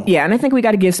you know. Yeah, and I think we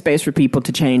got to give space for people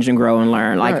to change and grow and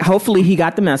learn. Like, hopefully he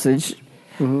got the message,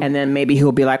 and then maybe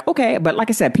he'll be like, okay. But like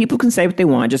I said, people can say what they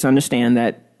want. Just understand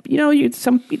that, you know,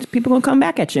 some people gonna come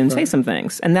back at you and say some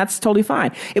things, and that's totally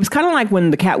fine. It was kind of like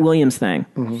when the Cat Williams thing.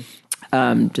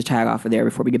 To tag off of there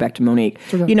before we get back to Monique.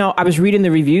 Okay. You know, I was reading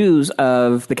the reviews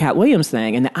of the Cat Williams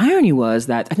thing, and the irony was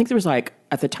that I think there was like,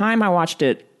 at the time I watched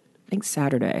it, I think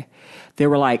Saturday, there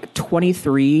were like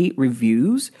 23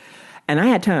 reviews, and I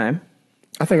had time.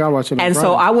 I think I watched it. And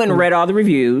so I went and read all the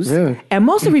reviews. Yeah. And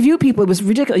most of the review people, it was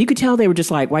ridiculous. You could tell they were just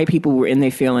like, white people were in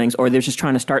their feelings, or they're just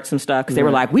trying to start some stuff. Because they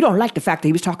were like, we don't like the fact that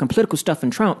he was talking political stuff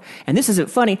in Trump. And this isn't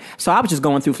funny. So I was just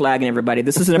going through flagging everybody.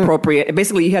 This isn't appropriate.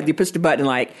 Basically, you had to push the button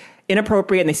like,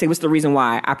 inappropriate and they say, what's the reason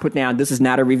why? I put down, this is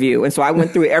not a review. And so I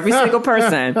went through every single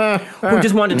person who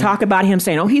just wanted to talk about him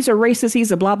saying, oh, he's a racist,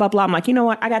 he's a blah, blah, blah. I'm like, you know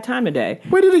what? I got time today.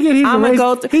 Where did he get he's a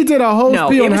racist? He did a whole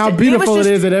spiel on how beautiful it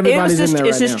is that everybody's in there right now.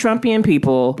 It's just Trumpian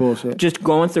people just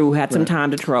going through, had some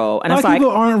time to troll. And it's like,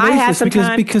 people aren't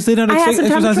racist because they don't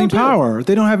exercising power.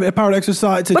 They don't have power to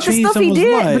exercise to change someone's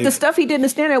life. But the stuff he did in the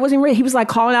stand-up wasn't racist. He was like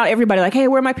calling out everybody like, hey,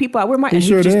 where are my people at? Where are my...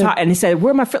 And he said,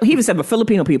 where are my... He even said the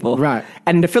Filipino people. Right.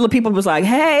 And the Filipino was like,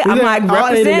 hey, I'm like,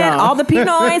 represent all the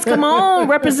Pinoys. Come on,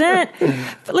 represent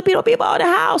Filipino people in the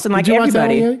house. And like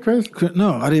everybody. Yet, Chris?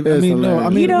 No, I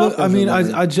didn't.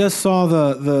 I just saw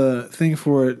the thing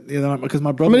for it because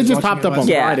my brother. it just popped up on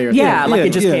Friday. It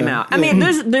just came out. I mean,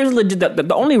 there's legit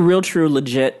the only real true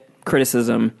legit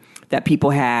criticism that people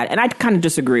had, and I kind of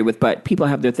disagree with, but people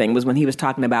have their thing, was when he was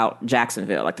talking about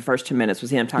Jacksonville. Like the first 2 minutes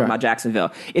was him talking about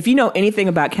Jacksonville. If you know anything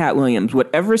about Cat Williams,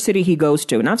 whatever city he goes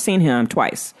to, and I've seen him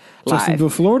twice live. Jacksonville,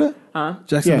 Florida?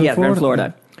 Jacksonville,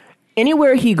 Florida.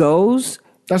 Anywhere he goes...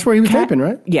 That's where he was taping,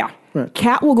 right? Yeah. Right.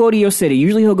 Cat will go to your city.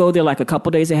 Usually he'll go there like a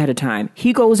couple days ahead of time.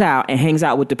 He goes out and hangs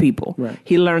out with the people. Right.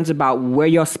 He learns about where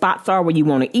your spots are, where you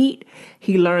want to eat.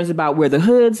 He learns about where the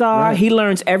hoods are. Right. He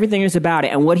learns everything is about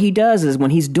it. And what he does is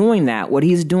when he's doing that, what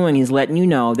he's doing, he's letting you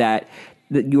know that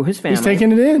you're his family. He's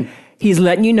taking it in. He's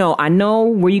letting you know, I know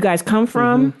where you guys come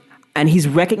from. Mm-hmm. And he's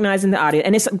recognizing the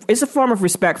audience. And it's a form of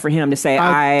respect for him to say,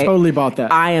 I totally bought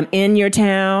that. I am in your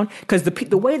town. Because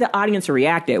the way the audience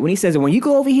reacted, when he says, when you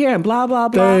go over here and blah, blah,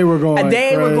 blah. They were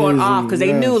going off because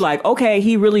they knew, like, okay,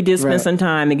 he really did spend some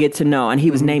time to get to know. And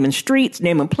he was naming streets,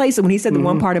 naming places. When he said the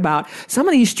one part about, some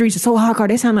of these streets are so hardcore,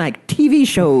 they sound like TV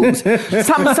shows.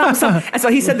 something. And so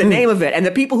he said the name of it. And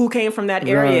the people who came from that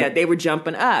area, they were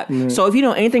jumping up. So if you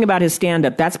know anything about his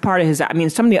stand-up, that's part of his, I mean,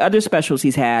 some of the other specials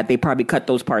he's had, they probably cut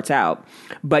those parts out.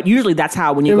 But usually that's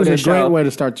how when you go to a show. It was a great way to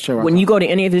start the show. When you go to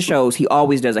any of his shows, he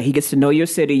always does it. He gets to know your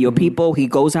city, your people. He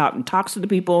goes out and talks to the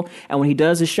people. And when he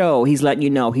does a show, he's letting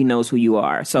you know he knows who you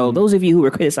are. So those of you who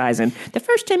were criticizing, the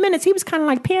first 10 minutes, he was kind of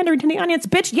like pandering to the audience.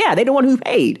 Bitch, yeah, they the one who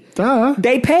paid. Duh.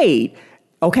 They paid.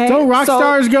 Okay? Don't rock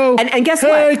stars go, and guess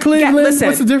hey, what? Cleveland,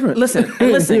 what's the difference?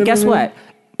 Listen, guess what?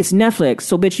 It's Netflix,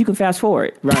 so bitch, you can fast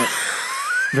forward. Right.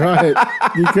 Right.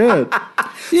 You could.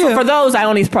 Yeah. So for those,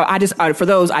 for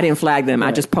those, I didn't flag them. Right.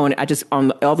 I just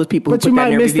on all those people who put that in their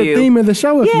review. But you might miss the theme of the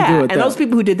show if you do it. And those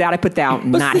people who did that, I put down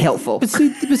not helpful. But see,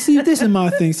 this is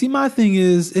my thing. See, my thing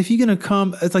is, if you're gonna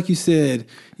come, it's like you said,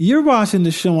 you're watching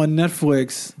the show on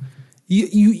Netflix.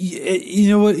 You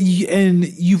know what? And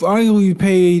you've arguably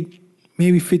paid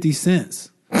maybe 50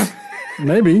 cents.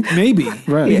 Maybe.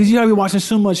 Right. Because you gotta be watching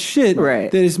so much shit.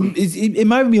 Right. That it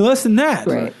might be less than that.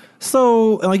 Right.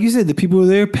 So, like you said, the people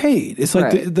there paid. It's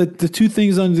like the two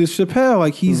things under Chappelle.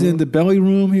 Like he's in the Belly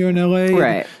Room here in L.A.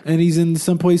 Right. And he's in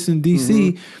someplace in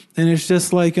D.C. And it's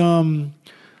just like, I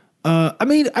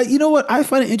mean, you know what? I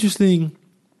find it interesting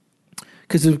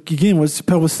because, again, what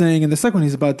Chappelle was saying in the second one,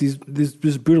 he's about this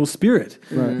brutal spirit.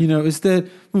 Right. You know, it's that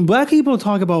when black people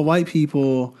talk about white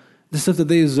people, the stuff that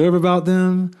they observe about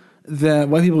them, that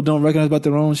white people don't recognize about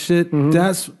their own shit,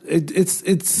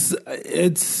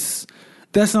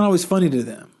 that's not always funny to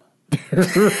them.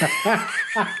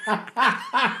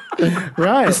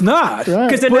 Right. It's not.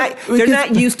 Because they're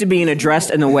not used to being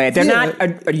addressed in the way. They're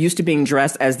not used to being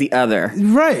dressed as the other.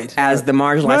 Right. As the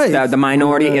marginalized, the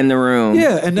minority in the room.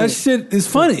 Yeah, and that shit is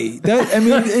funny.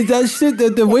 That shit,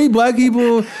 that the way black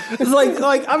people, it's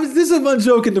like this is a fun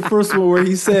joke in the first one where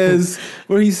he says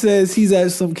he's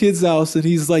at some kid's house and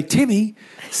he's like, Timmy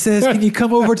says, can you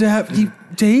come over to have,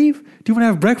 Dave, do you want to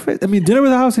have breakfast? I mean, dinner with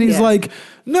the house? And he's like,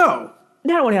 no. I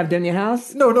don't want to have dinner in your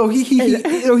house. No.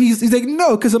 He's like,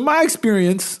 no, because of my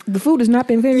experience, the food has not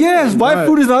been very good. Yes, white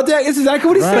food is not that. It's exactly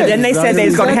what he said. But then they said they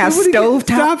was going to have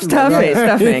stovetop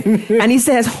stuffing. And he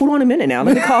says, hold on a minute now.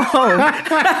 Let me call home.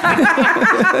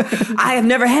 I have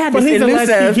never had this. But he's a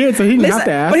latchkey kid, so he didn't have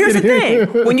to ask. But here's the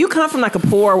thing. When you come from like a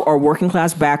poor or working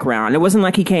class background, it wasn't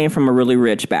like he came from a really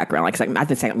rich background. Like I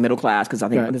think like middle class, because I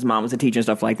think his mom was a teacher and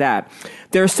stuff like that.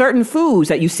 There are certain foods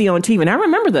that you see on TV. And I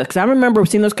remember this, because I remember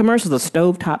seeing those commercials of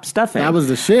stovetop stuffing. That was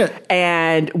the shit.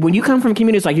 And when you come from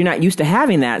communities like you're not used to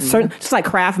having that, just like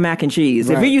Kraft mac and cheese.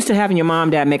 If you're used to having your mom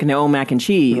and dad making their own mac and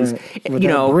cheese, you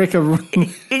know, brick of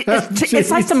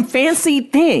it's like some fancy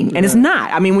thing, and it's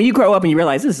not. I mean, when you grow up and you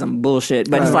realize this is some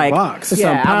bullshit, but it's like some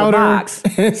powder, box.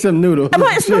 And some noodles. But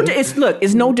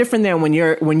it's no different than when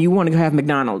you want to have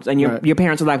McDonald's and your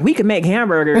parents are like, we can make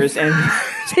hamburgers and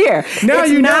here. Now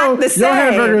it's you not know the same. your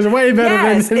hamburger is way better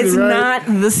than this. It's not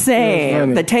the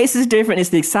same. The taste is different. different. It's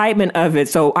the excitement of it.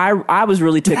 So I was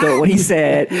really tickled when he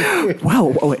said,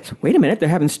 "Wow, wait a minute, they're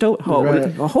having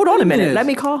hold on a minute, let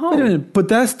me call home." Wait a minute, but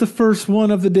that's the first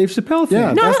one of the Dave Chappelle thing.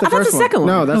 Yeah, No, that's I thought the second one.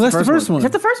 No, that's the first one. Is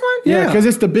that the first one? Yeah, because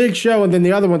it's the big show, and then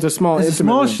the other one's a small, It's a intimate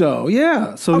small one. show.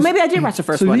 Yeah. So Maybe I did watch the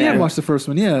first so one. So then. watched the first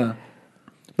one. Yeah.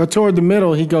 But toward the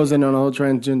middle, he goes in on a whole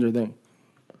transgender thing.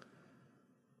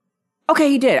 Okay,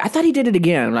 he did. I thought he did it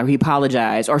again, like he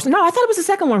apologized. Or no, I thought it was the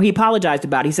second one where he apologized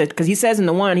about it. He said, because he says in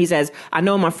the one, he says, "I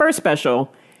know in my first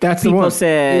special, That's the people one.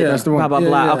 said That's the one. blah blah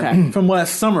blah." Yeah. Okay. From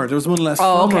last summer. There was one last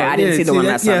Oh, summer. okay. I didn't see the one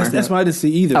last summer. Yeah, that's what I didn't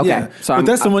see either. Okay. Yeah. So but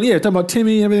that's the one, talking about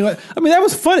Timmy and everything. I mean, that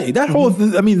was funny. That whole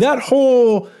that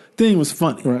whole thing was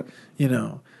funny. Right. You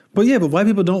know. But yeah, but white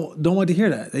people don't want to hear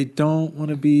that. They don't want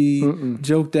to be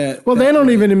joked at. Well, they don't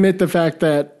even admit the fact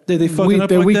that They fucking up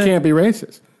that like we that? can't be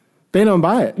racist. They don't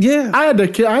buy it. Yeah. I had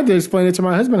to explain it to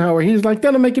my husband, however. He's like,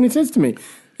 that don't make any sense to me.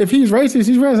 If he's racist,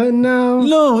 he's racist. No.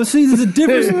 No, see, there's a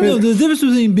difference. There's a difference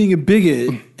between being a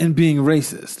bigot and being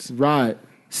racist. Right.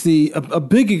 See, a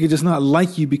bigot could just not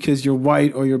like you because you're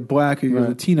white or you're black or you're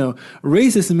Latino.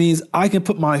 Racist means I can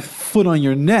put my foot on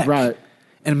your neck. Right.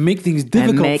 And make things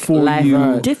difficult make for life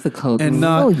you. difficult and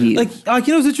for you. Like,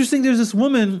 you know, it's interesting. There's this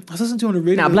woman I was listening to on the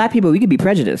radio. Now, black people, we could be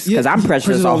prejudiced because I'm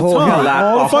prejudiced a all the whole time. hell lot,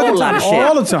 All the a whole fucking lot of time. shit,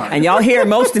 All the time. and y'all hear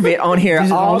most of it on here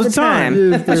all the time.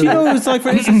 But you know, it was like, for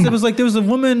instance, it was like there was a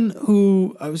woman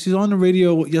who she was on the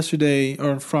radio yesterday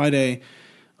or on Friday.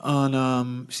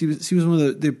 On she was one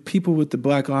of the people with the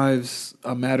Black Lives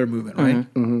Matter movement,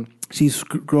 right? Mm-hmm. She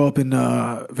grew up in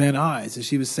Van Nuys, and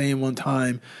she was saying one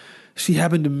time she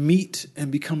happened to meet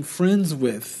and become friends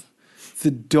with the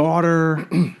daughter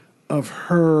of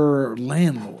her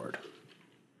landlord.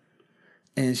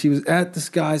 And she was at this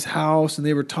guy's house, and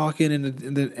they were talking, and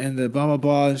the blah blah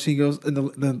blah. And she goes, and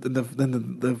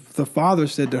the father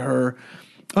said to her,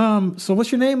 "So what's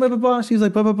your name?" Blah blah blah. And she's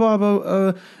like, "Blah blah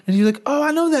blah." And she's like, "Oh,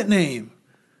 I know that name.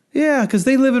 Yeah, because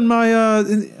they live in my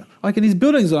in these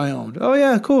buildings that I owned. Oh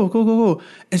yeah, cool.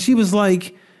 And she was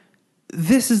like,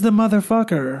 "This is the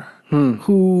motherfucker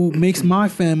who makes my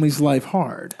family's life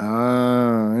hard." You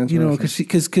know, and he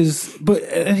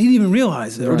didn't even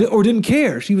realize it or didn't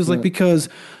care. She was like, because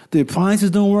the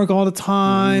appliances don't work all the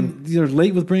time. They're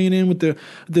late with bringing in with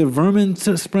the vermin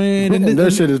spraying. And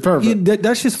that shit is perfect.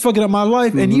 That shit's fucking up my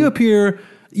life. And you up here,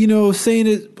 you know, saying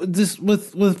it just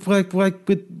with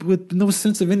no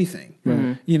sense of anything.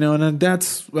 You know, and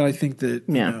that's what I think that,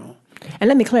 you know. And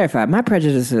let me clarify, my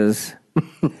prejudices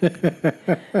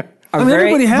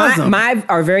everybody has them. Mine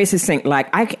are very succinct. Like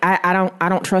I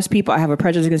don't trust people. I have a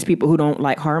prejudice against people who don't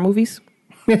like horror movies.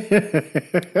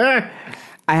 I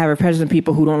have a prejudice against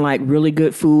people who don't like really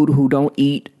good food, who don't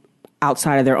eat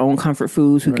outside of their own comfort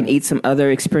foods, who can eat some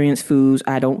other experienced foods.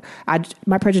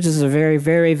 My prejudices are very,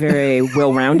 very, very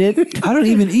well rounded. I don't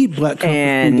even eat black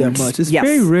comfort food that much. It's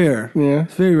very rare. Yeah,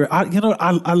 it's very rare.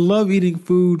 I love eating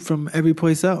food from every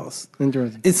place else.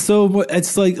 Interesting. It's so.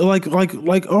 It's like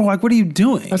what are you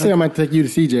doing? I say I might take you to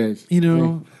CJ's. You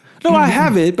know. No, I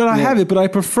have it, but I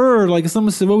prefer, like, if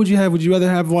someone said, what would you have? Would you rather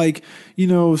have, like, you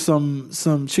know, some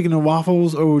chicken and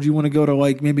waffles, or would you want to go to,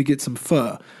 like, maybe get some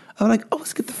pho? I was like, oh,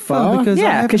 let's get the pho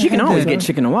because you can always get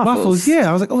chicken and waffles. Yeah,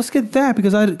 I was like, oh, let's get that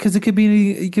because it could be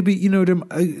you know,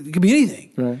 it could be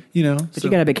anything. Right. You know, but you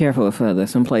gotta be careful with pho.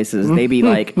 There's some places they be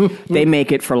like they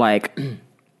make it for like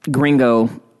gringo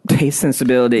taste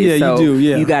sensibility. Yeah, so you do.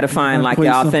 Yeah, you got to find like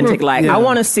the authentic. Like I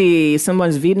want to see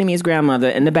someone's Vietnamese grandmother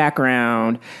in the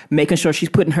background making sure she's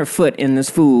putting her foot in this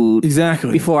food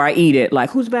exactly before I eat it. Like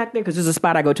who's back there? Because there's a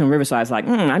spot I go to in Riverside. It's like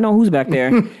I know who's back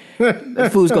there. The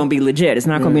food's gonna be legit. It's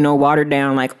not gonna be no watered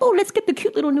down. Like let's get the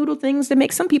cute little noodle things that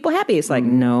make some people happy. It's like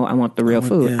no, I want the real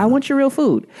food. I want your real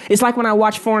food. It's like when I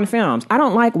watch foreign films. I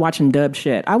don't like watching dubbed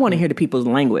shit. I want to hear the people's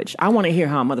language. I want to hear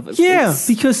how motherfuckers. Yeah,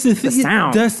 because the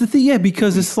sound. That's the thing. Yeah,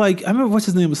 because it's like I remember what's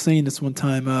his name was saying this one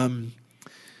time.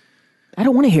 I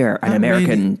don't want to hear an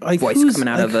American voice coming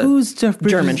out of a Jeff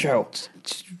Bridges, German show.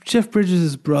 Jeff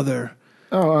Bridges' brother.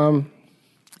 Oh,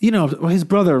 you know, his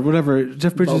brother, whatever.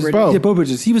 Jeff Bridges. Bo. Yeah, Bo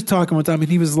Bridges. He was talking one time, and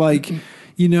he was like,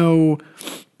 you know,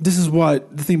 this is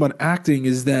what the thing about acting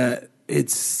is that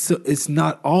it's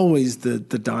not always the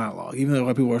dialogue, even though a lot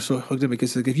of people are so hooked in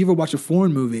because like, if you ever watch a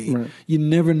foreign movie, you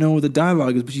never know what the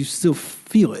dialogue is, but you still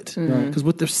feel it because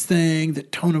what they're saying, the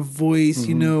tone of voice,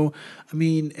 you know. I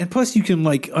mean, and plus you can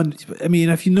like, I mean,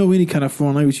 if you know any kind of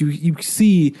foreign language, you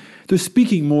see they're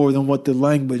speaking more than what the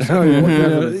language.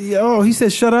 He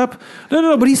said, "Shut up."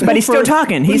 No, but he's still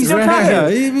talking. He's still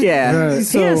talking. Yeah, he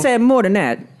didn't say more than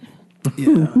that.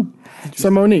 Yeah.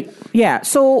 So Monique. Yeah.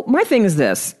 So my thing is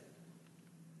this.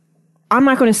 I'm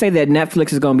not going to say that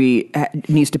Netflix is going to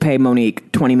needs to pay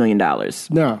Monique $20 million.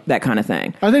 No. That kind of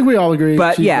thing. I think we all agree.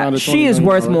 But she's not a she is $20 million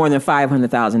worth more than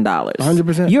 $500,000.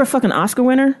 100%. You're a fucking Oscar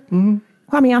winner? Mm-hmm.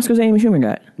 How many Oscars Amy Schumer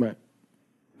got? Right.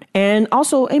 And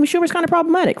also, Amy Schumer's kind of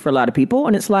problematic for a lot of people.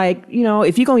 And it's like,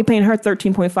 if you're going to be paying her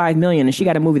 $13.5 million and she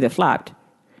got a movie that flopped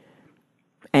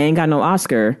and ain't got no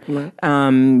Oscar,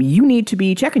 you need to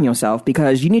be checking yourself,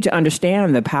 because you need to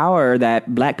understand the power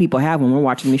that black people have when we're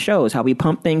watching these shows, how we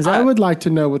pump things up. I would like to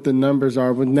know what the numbers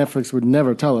are, when Netflix would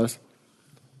never tell us.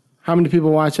 How many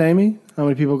people watch Amy? How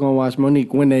many people going to watch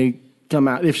Monique when they come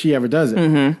out, if she ever does it?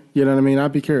 Mm-hmm. You know what I mean?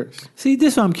 I'd be curious. See,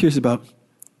 this is what I'm curious about.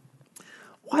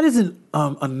 Why doesn't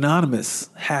Anonymous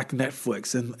hack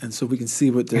Netflix and so we can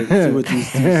see what these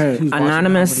who's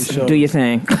Anonymous, do your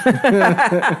thing.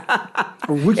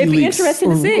 or WikiLeaks, It'd be interesting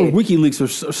to see. Or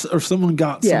WikiLeaks, or someone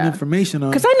got some information on.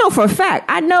 Because I know for a fact,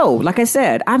 like I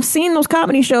said, I've seen those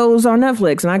comedy shows on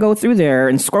Netflix, and I go through there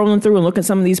and scrolling through and look at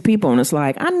some of these people, and it's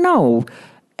like, I know.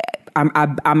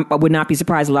 I would not be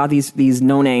surprised a lot of these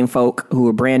no-name folk who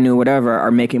are brand new, whatever,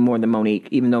 are making more than Monique,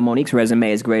 even though Monique's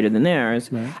resume is greater than theirs.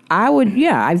 Right.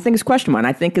 I think it's questionable, and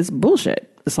I think it's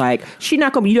bullshit. It's like, you're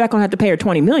not going to have to pay her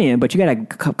 $20 million, but you got a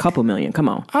couple million. Come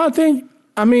on.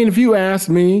 I mean, if you ask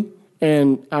me,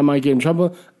 and I might get in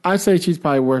trouble, I say she's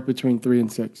probably worth between $3 and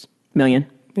 $6 million.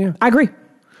 Yeah. I agree.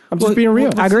 I'm just being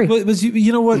real. I agree. But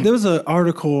you know what? There was an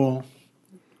article,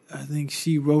 I think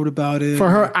she wrote about it. For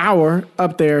her hour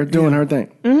up there doing her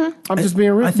thing. Mm-hmm. I'm just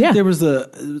being real. I think there was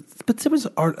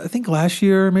I think last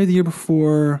year, maybe the year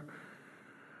before,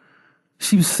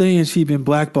 she was saying she'd been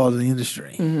blackballed in the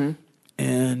industry. Mm-hmm.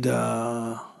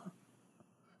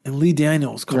 And Lee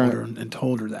Daniels called her and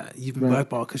told her that you've been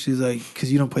blackballed because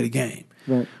you don't play the game.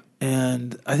 Right.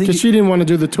 And I think because she didn't want to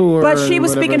do the tour, but she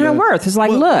was speaking her worth. It's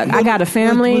like, look, I got a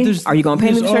family. Are you going to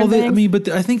pay me certain things? I mean, but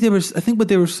I think what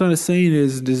they were sort of saying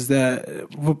is that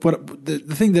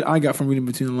the thing that I got from reading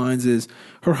between the lines is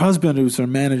her husband, who's her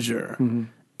manager,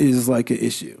 is like an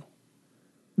issue.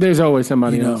 There's always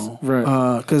somebody else,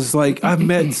 right? Because I've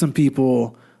met some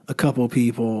people, a couple of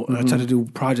people, I try to do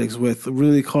projects with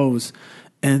really close,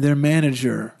 and their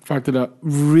manager fucked it up.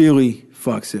 Really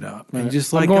fucks it up. Right. And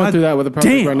just I'm going through that with a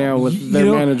project right now with their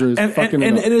managers fucking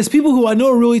it up. And there's people who I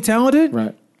know are really talented.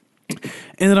 Right.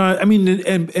 And then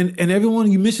and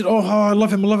everyone, you mention, I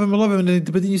love him.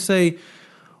 But then you say,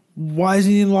 why is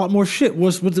he in a lot more shit?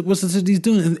 What's the he's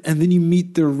doing? And then you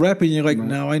meet their rep and you're like,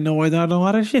 now I know I'm not a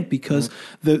lot of shit because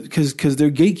their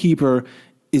gatekeeper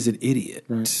is an idiot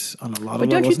on a lot of levels. But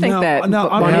don't you think that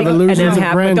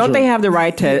don't they have the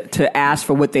right to ask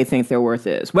for what they think their worth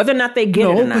is, whether or not they get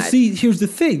it or not? But see, here's the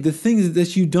thing. The thing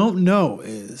that you don't know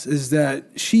is that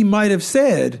she might have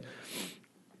said,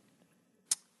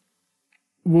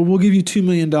 well, we'll give you $2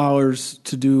 million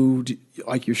to do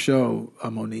like your show,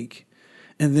 Monique.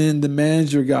 And then the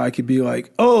manager guy could be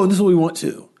like, oh, this is what we want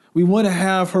to. We want to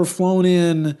have her flown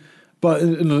in, but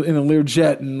in a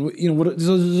Learjet, and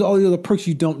there's all the other perks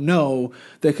you don't know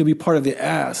that could be part of the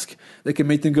ask that can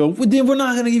make them go, well, then we're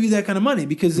not going to give you that kind of money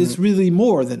because it's really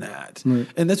more than that,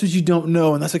 and that's what you don't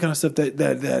know, and that's the kind of stuff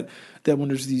that when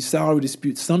there's these salary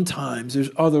disputes, sometimes there's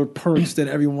other perks that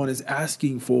everyone is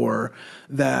asking for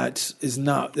that's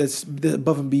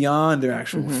above and beyond their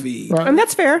actual fee, right. And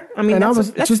that's fair. I mean, that's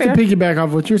just fair. To piggyback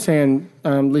off what you're saying,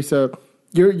 Lisa,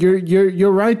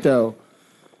 you're right though,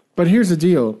 but here's the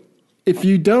deal. If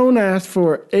you don't ask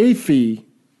for a fee,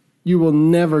 you will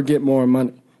never get more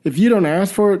money. If you don't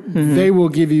ask for it, they will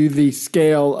give you the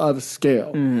scale of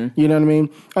scale. You know what I mean?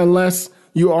 Unless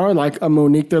you are like a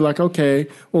Monique, they're like, okay,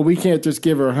 well, we can't just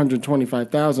give her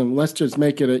 $125,000. Let's just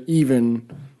make it an even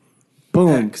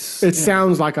boom. It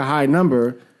sounds like a high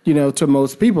number, to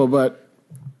most people, but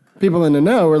people in the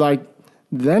know are like,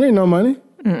 that ain't no money.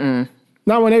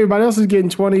 Not when everybody else is getting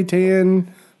 20,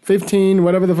 10, 15,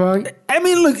 whatever the fuck. I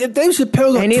mean, look, if Dave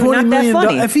Chappelle got $20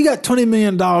 million, if he got $20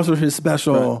 million for his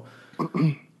special,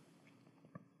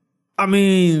 I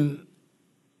mean,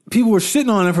 people were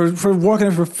shitting on him for walking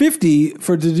in for 50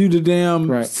 to do the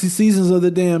damn seasons of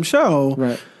the damn show.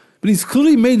 Right. But he's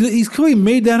clearly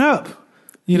made that up.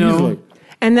 Easily.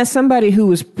 And that's somebody who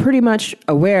was pretty much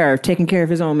aware of taking care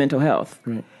of his own mental health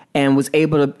and was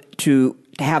able to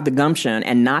have the gumption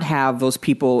and not have those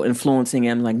people influencing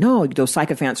him like, no, those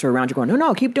sycophants who are around you going,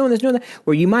 no, keep doing this, doing that,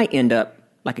 where you might end up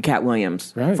like a Cat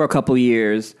Williams for a couple of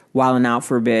years, wilding out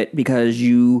for a bit because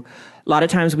a lot of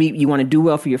times you want to do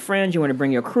well for your friends, you want to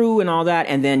bring your crew and all that,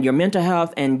 and then your mental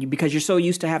health, and because you're so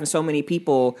used to having so many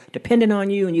people dependent on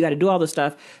you and you got to do all this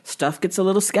stuff gets a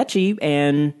little sketchy,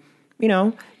 and,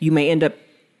 you may end up,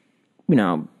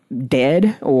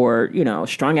 dead or,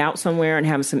 strung out somewhere and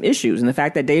having some issues. And the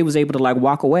fact that Dave was able to like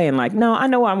walk away and like, no, I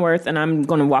know what I'm worth and I'm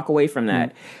going to walk away from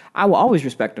that. I will always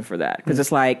respect him for that because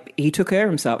it's like he took care of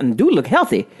himself and the dude looked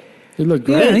healthy. He looked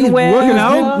great. Yeah, he's working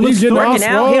out. He's getting all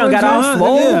He don't got all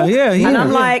swole. Yeah. And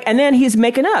I'm like, and then he's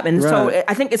making up. And so Right.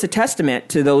 I think it's a testament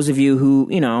to those of you who,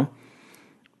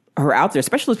 are out there,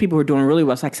 especially those people who are doing really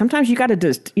well. It's like sometimes you got to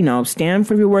just, stand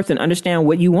for your worth and understand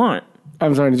what you want.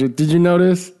 I'm sorry. Did you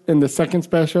notice in the second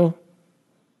special,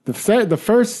 the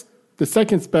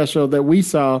second special that we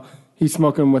saw, he's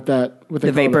smoking with that with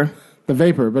The vapor. the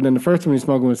vapor. But in the first one, he's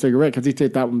smoking with a cigarette because he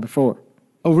did that one before.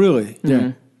 Oh, really?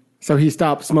 Yeah. So he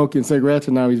stopped smoking cigarettes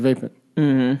and now he's vaping.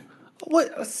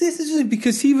 What? See, this is just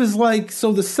because he was like,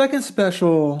 so the second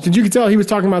special. Did you could tell he was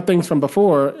talking about things from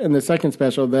before in the second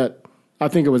special that I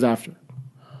think it was after.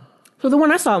 So the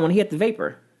one I saw when he had the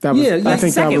vapor. That was, Yeah, I yeah, think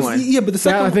that second was. one. Yeah, but the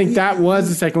second I one, think that was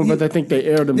the second one, but I think they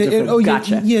aired them differently. Oh, yeah,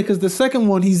 Gotcha. Yeah, because the second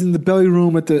one, he's in the belly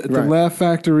room at the Right. Laugh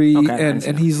Factory, Okay, I and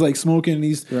see. he's like smoking, and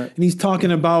he's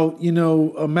talking about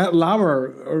Matt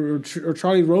Lauer or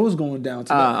Charlie Rose going down. To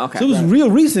that. okay. So it was real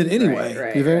recent anyway.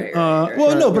 Right. You think?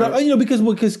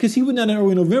 Because he went down there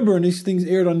early November, and these things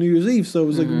aired on New Year's Eve, so it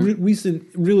was like recent,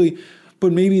 really.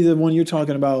 But maybe the one you're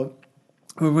talking about,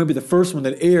 or maybe the first one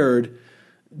that aired.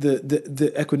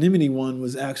 The equanimity one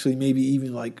was actually maybe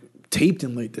even like taped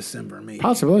in late December, maybe.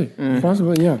 Possibly,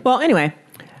 yeah. Well, anyway,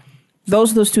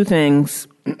 those two things,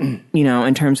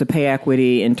 in terms of pay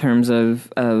equity, in terms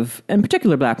of in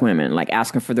particular black women, like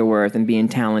asking for their worth and being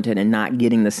talented and not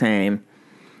getting the same.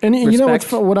 And you know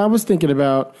Respect. what I was thinking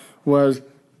about was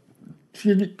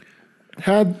she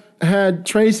had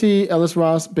Tracy Ellis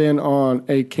Ross been on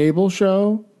a cable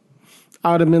show,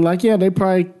 I would have been like, yeah, they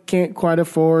probably can't quite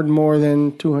afford more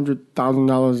than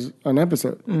 $200,000 an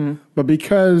episode. But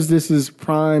because this is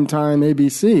prime time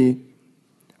ABC,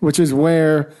 which is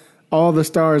where all the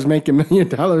stars make $1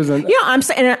 million, and Yeah, I'm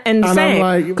saying, and I'm saying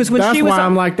like, because when that's she was why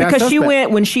I'm like, that's because she suspect.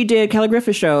 went when she did Kelly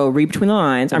Griffith's show, Read Between the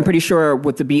Lines. I'm pretty sure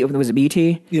with the was it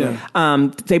BT? Yeah.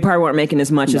 They probably weren't making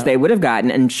as much as they would have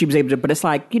gotten, and she was able to. But it's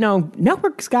like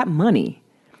networks got money.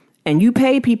 And you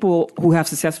pay people who have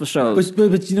successful shows.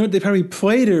 But they probably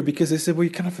played her because they said, well,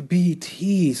 you're kind of a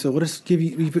BET, so what does give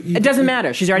you... It doesn't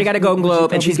matter. She's already got a Golden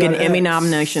Globe, and she's getting got Emmy X.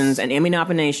 nominations. And Emmy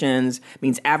nominations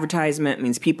means advertisement,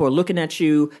 means people are looking at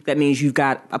you. That means you've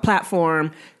got a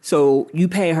platform. So you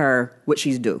pay her what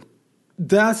she's due.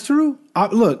 That's true.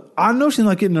 Look, I know she's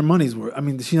not getting her money's worth. I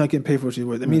mean, she's not getting paid for what she's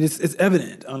worth. I mean, it's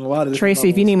evident on a lot of Tracy,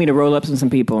 if you need me to roll up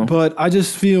some people. But I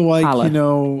just feel like, Holla.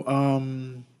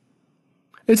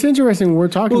 it's interesting. We're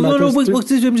talking about this.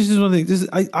 Just one thing.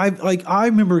 I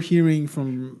remember hearing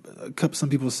from some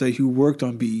people say who worked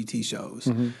on BET shows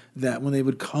that when they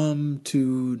would come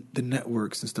to the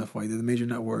networks and stuff like that, the major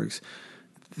networks,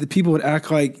 the people would act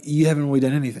like you haven't really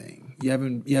done anything. You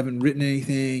haven't written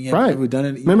anything. You haven't Right. really done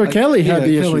anything. Remember Kelly had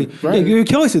the Kelly, issue. Right. Yeah,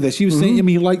 Kelly said that. She was saying, I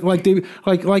mean, like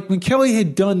when Kelly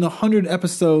had done 100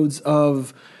 episodes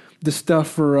of the stuff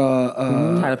for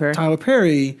Tyler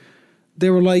Perry, they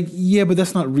were like, yeah, but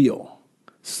that's not real.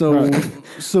 So, Right.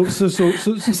 so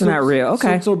It's not real.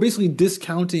 Okay. So basically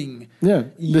discounting. Yeah.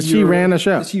 That she ran a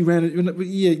show. She ran it.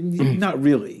 Yeah, not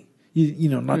really.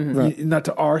 Not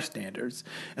to our standards.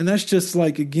 And that's just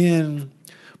like, again,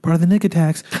 part of the Nick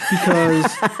attacks, because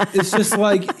it's just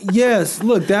like, yes,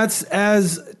 look, that's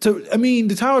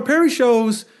the Tyler Perry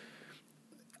shows.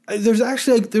 There's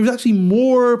actually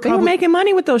more. They were making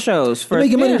money with those shows.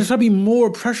 Making money. There's probably more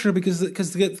pressure because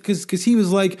he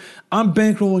was like, I'm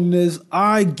bankrolling this.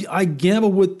 I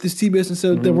gamble with this TBS and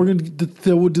said that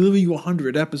we'll deliver you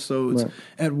 100 episodes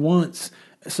at once.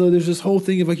 So there's this whole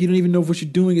thing of like, you don't even know if what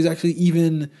you're doing is actually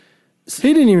even.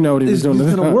 He didn't even know what he was It's doing.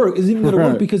 going to work. It's even going to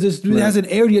work because it Right. hasn't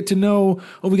aired yet to know.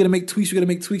 Oh, we got to make tweaks.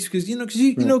 Because you know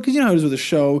how it is with a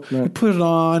show. Right. You put it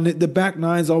on. The back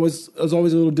nine is always a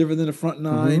little different than the front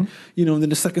nine. And then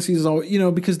the second season is always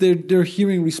because they're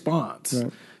hearing response.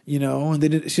 Right. And they're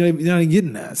not even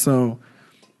getting that. So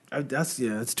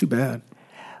it's too bad.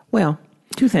 Well,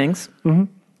 two things.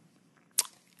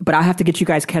 But I'll have to get you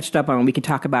guys catched up on. We can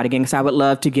talk about it again because I would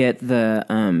love to get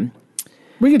the.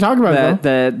 We can talk about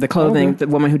it. The clothing, Okay. the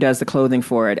woman who does the clothing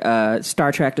for it,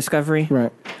 Star Trek Discovery.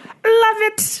 Right. Love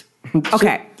it.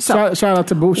 Okay, so Shout out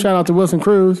to Wilson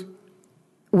Cruz.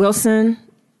 Wilson,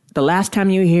 the last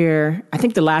time you were here, I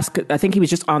think he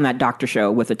was just on that doctor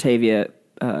show with Octavia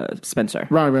Spencer.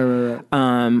 Right.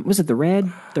 Was it the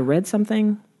red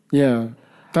something? Yeah.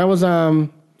 That was That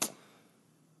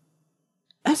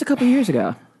was a couple years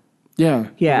ago. Yeah.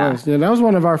 Yeah. It was. Yeah, that was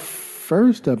one of our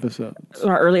first episodes.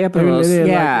 Our early episodes. Like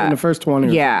Yeah. in the first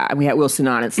 20. Yeah, and we had Wilson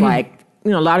on. It's like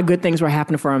a lot of good things were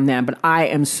happening for him then, but I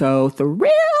am so thrilled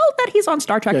that he's on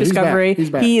Star Trek Discovery. He's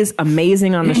back. He is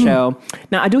amazing on the show.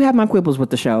 Now, I do have my quibbles with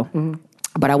the show,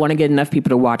 but I want to get enough people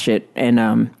to watch it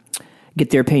and get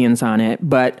their opinions on it.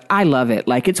 But I love it.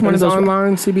 Like, it's one of those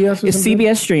online CBS. It's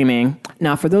CBS streaming.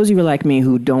 Now, for those of you like me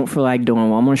who don't feel like doing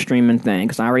one more streaming thing,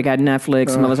 because I already got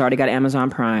Netflix, some of us already got Amazon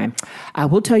Prime, I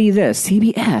will tell you this: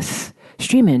 CBS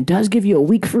streaming does give you a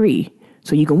week free.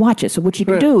 So you can watch it. So what you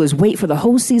can do is wait for the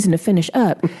whole season to finish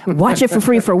up, watch it for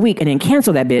free for a week, and then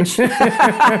cancel that bitch.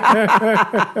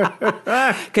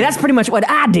 Because that's pretty much what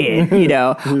I did,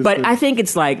 But I think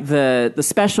it's like the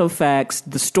special effects,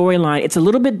 the storyline. It's a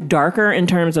little bit darker in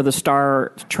terms of the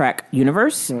Star Trek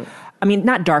universe. Right. I mean,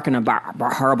 not dark in a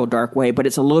horrible dark way, but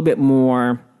it's a little bit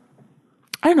more,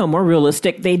 I don't know, more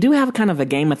realistic. They do have kind of a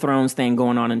Game of Thrones thing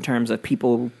going on in terms of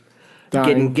people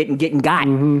getting got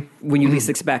when you least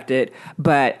expect it.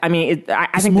 But I mean,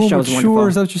 I think the show's wonderful.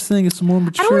 Is that what you're saying? It's more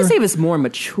mature. I don't want to say it's more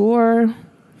mature,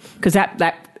 because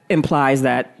that implies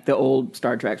that the old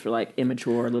Star Treks were like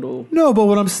immature, little. No,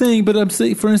 but I'm saying,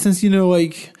 for instance,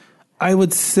 like I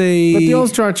would say, but the old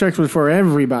Star Trek was for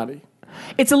everybody.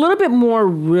 It's a little bit more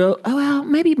real. Oh, well,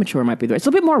 maybe mature might be the right. It's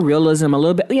a little bit more realism. A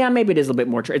little bit, yeah, maybe it is a little bit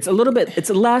more. It's a little bit. It's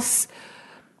less.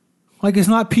 Like, it's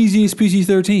not PG, it's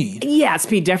PG-13. Yeah, it's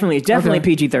definitely okay.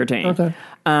 PG-13. Okay.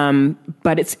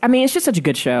 But it's just such a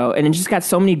good show, and it just got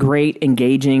so many great,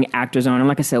 engaging actors on. And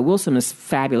like I said, Wilson is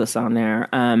fabulous on there.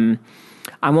 I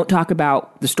won't talk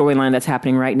about the storyline that's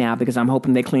happening right now because I'm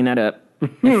hoping they clean that up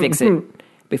and fix it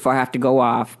before I have to go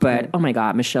off. But, oh my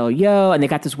God, Michelle Yeoh. And they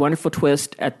got this wonderful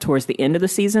twist towards the end of the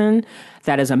season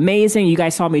that is amazing. You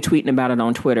guys saw me tweeting about it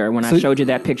on Twitter when I showed you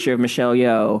that picture of Michelle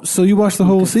Yeoh. So you watched the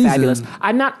whole season? Fabulous.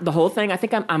 I'm not the whole thing. I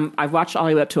think I've watched all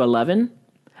the way up to 11.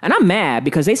 And I'm mad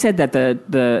because they said that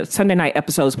the Sunday night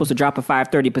episode was supposed to drop at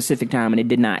 5:30 Pacific time, and it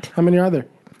did not. How many are there?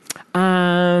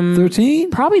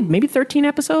 13? Probably maybe 13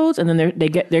 episodes, and then they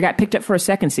got picked up for a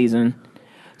second season.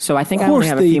 So I think I only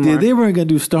have a few more. They weren't going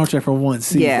to do Star Trek for one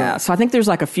season. Yeah, so I think there's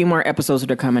like a few more episodes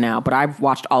that are coming out, but I've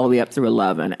watched all the way up through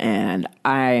 11, and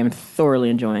I am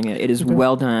thoroughly enjoying it. It is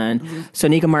well done.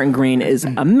 Sonika Martin Green is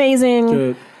amazing.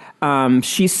 Good.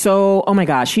 She's so, oh my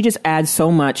gosh, she just adds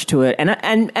so much to it, and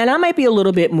I might be a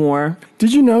little bit more.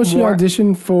 Did you know she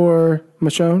auditioned for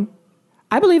Michonne?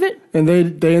 I believe it. And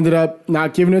they ended up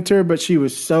not giving it to her, but she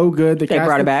was so good. They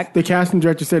brought her back. The casting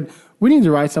director said, we need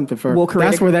to write something for her.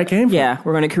 That's where that came from. Yeah,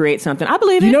 we're going to create something. I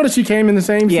believe it. You know that she came in the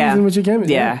same season when she came in?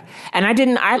 Yeah. And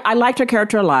I liked her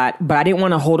character a lot, but I didn't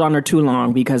want to hold on her too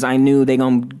long because I knew they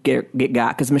going to get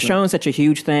got. Because Michonne's such a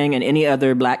huge thing, and any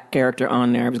other black character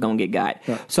on there was going to get got.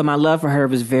 Yeah. So my love for her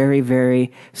was very,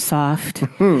 very soft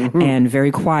and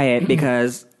very quiet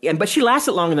because... But she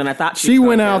lasted longer than I thought she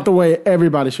went out the way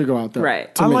everybody should go out there. Right.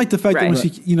 I like the fact that when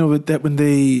she, when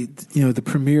they, the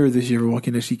premiere this year,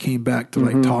 walking that she came back to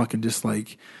like talk and just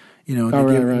like,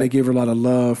 they gave her a lot of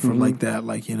love for like that.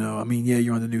 Like, you're on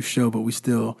the new show, but we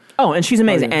still. Oh, and she's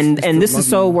amazing. And this is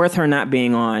so worth her not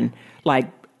being on.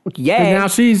 Like, yay. And now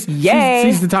she's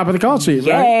the top of the call sheet,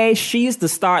 right? Yay. She's the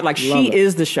star. Like, she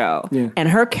is the show. Yeah. And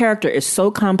her character is so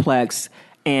complex.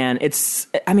 And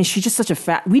she's just such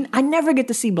a I never get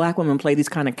to see black women play these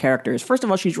kind of characters. First of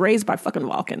all, she's raised by fucking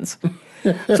Vulcans.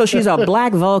 So she's a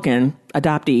black Vulcan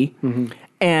adoptee.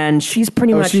 And she's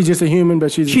pretty much... she's just a human,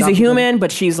 but she's a human,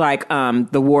 but she's like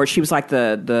she was like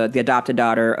the adopted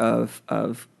daughter of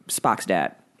Spock's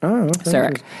dad. Oh, okay.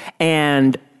 Sarek.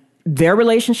 And their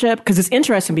relationship, because it's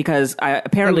interesting because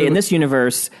apparently in this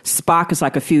universe, Spock is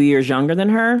like a few years younger than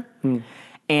her.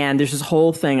 And there's this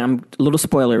whole thing, I'm a little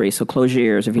spoilery, so close your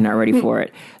ears if you're not ready for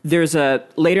it.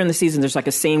 Later in the season, there's like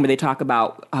a scene where they talk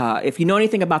about, if you know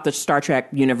anything about the Star Trek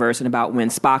universe and about when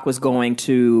Spock was going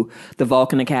to the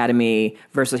Vulcan Academy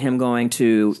versus him going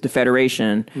to the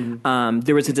Federation,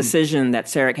 there was a decision that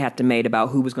Sarek had to make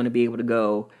about who was going to be able to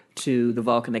go to the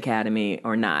Vulcan Academy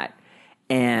or not.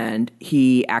 And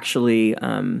he actually...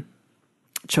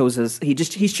 he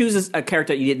chooses a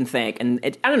character you didn't think, and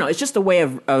I don't know. It's just a way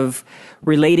of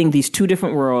relating these two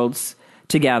different worlds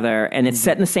together, and it's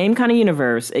set in the same kind of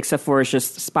universe, except for it's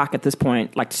just Spock at this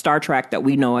point, like Star Trek that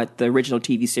we know at the original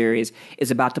TV series,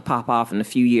 is about to pop off in a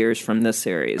few years from this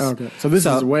series. Okay, so this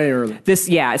is way early.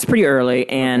 It's pretty early,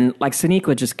 and like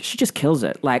Sonequa she just kills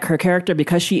it. Like her character,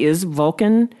 because she is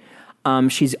Vulcan,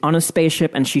 she's on a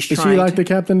spaceship and she's trying. Is she like the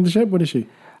captain of the ship? What is she?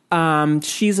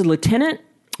 She's a lieutenant.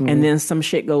 And then some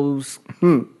shit goes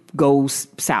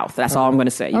south. That's all I'm going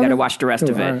to say. You got to watch the rest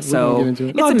of it. Right. So it's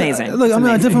amazing. Look,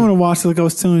 I definitely want to watch it. Like I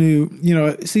was telling you,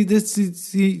 I've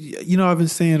been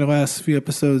saying the last few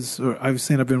episodes, or I've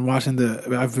been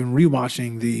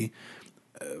rewatching the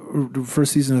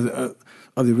first season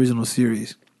of the original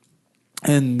series.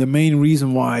 And the main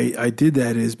reason why I did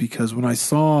that is because when I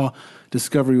saw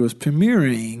Discovery was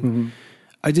premiering,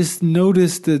 I just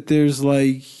noticed that there's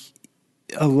like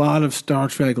a lot of Star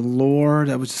Trek lore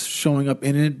that was showing up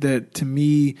in it that to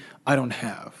me I don't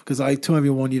have, because I told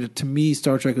everyone, to me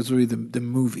Star Trek is really the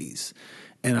movies,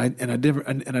 and I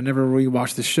never really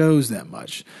watched the shows that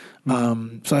much.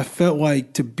 So I felt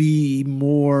like to be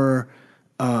more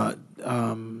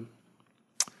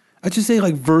I just say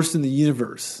like versed in the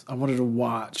universe, I wanted to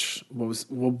watch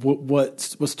what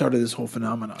started this whole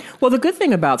phenomenon. Well, the good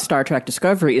thing about Star Trek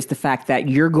Discovery is the fact that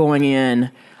you're going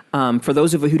in. For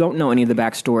those of you who don't know any of the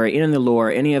backstory, any of the lore,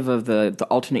 any of the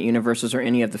alternate universes, or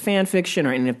any of the fan fiction,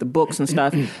 or any of the books and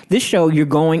stuff, this show, you're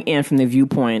going in from the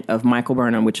viewpoint of Michael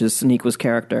Burnham, which is Soneqa's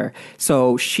character.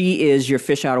 So she is your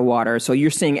fish out of water. So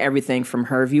you're seeing everything from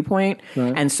her viewpoint.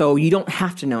 Right. And so you don't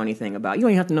have to know anything about, you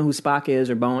don't even have to know who Spock is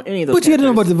or Bone, any of those. But you got to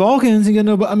know about the Vulcans. You got to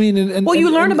know about,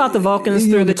 you learn about the Vulcans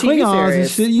through the TV Klingons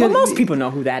series. Well, most people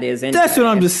know who that is. Anyway. That's what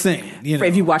I'm just saying.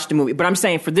 If you watch the movie. But I'm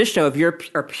saying for this show, if you're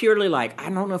purely like, I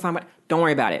don't know if don't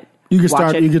worry about it. You can Watch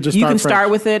start. it. You can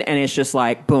start with it, and it's just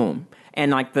like boom.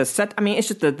 And like the set, it's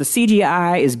just the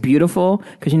CGI is beautiful,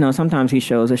 because sometimes he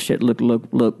shows this shit look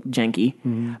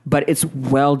janky, but it's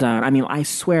well done. I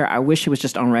swear, I wish it was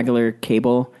just on regular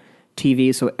cable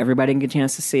TV so everybody can get a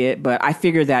chance to see it. But I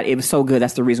figured that it was so good,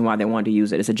 that's the reason why they wanted to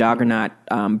use it. It's a Juggernaut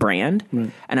brand,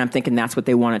 and I'm thinking that's what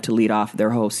they wanted to lead off their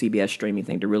whole CBS streaming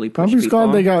thing, to really push people. I'm just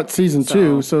glad they got season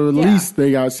 2, so at least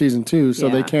they got season 2, so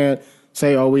they can't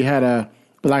say, "Oh, we had a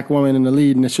black woman in the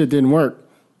lead and the shit didn't work."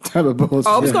 Type of bullshit.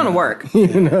 Oh, it's going to work.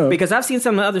 Because I've seen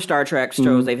some of the other Star Trek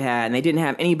shows they've had, and they didn't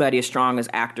have anybody as strong as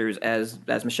actors as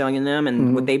Michelle and them,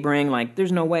 and what they bring, like,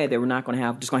 there's no way they were not going to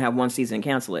have one season and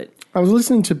cancel it. I was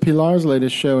listening to Pilar's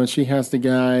latest show, and she has the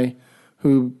guy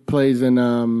who plays in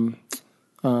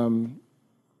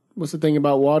what's the thing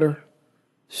about water?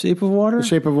 Shape of Water? The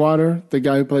Shape of Water. The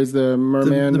guy who plays the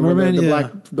merman. The merman,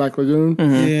 the Black Lagoon.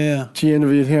 Yeah. She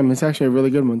interviewed him. It's actually a really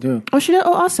good one, too. Oh, she did?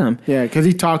 Oh, awesome. Yeah, because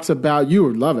he talks about, you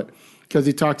would love it, because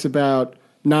he talks about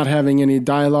not having any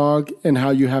dialogue and how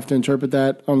you have to interpret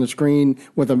that on the screen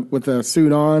with a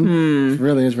suit on. It's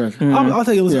really interesting. I'll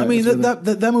take a listen. Yeah,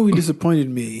 that movie disappointed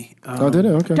me. Did it?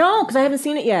 Okay. Don't, because I haven't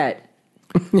seen it yet.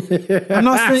 I'm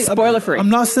not saying spoiler free. I'm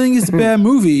not saying it's a bad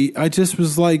movie. I just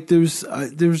was like, there's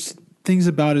things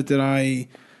about it that I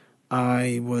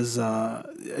was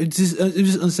it was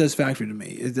just unsatisfactory to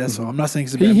me. That's all. I'm not saying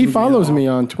it's a bad movie. He follows me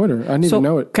on Twitter. I didn't even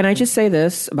know it. Can I just say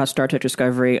this about Star Trek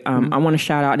Discovery? I want to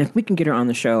shout out, and if we can get her on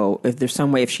the show, if there's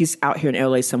some way, if she's out here in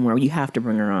LA somewhere, you have to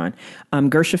bring her on.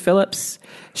 Gersha Phillips,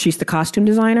 she's the costume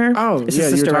designer. Oh, it's yeah,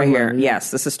 the sister right here. Her, yeah.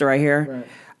 Yes, the sister right here.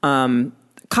 Right.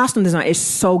 Costume design is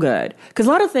so good, because a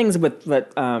lot of things with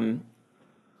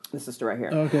the sister right here.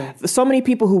 Okay. So many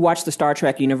people who watch the Star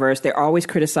Trek universe, they're always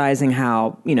criticizing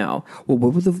how,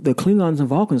 what would the Klingons and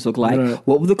Vulcans look like? Right.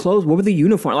 What were the clothes? What were the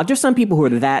uniforms? Like, there's some people who are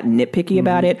that nitpicky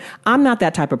about it. I'm not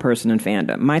that type of person in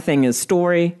fandom. My thing is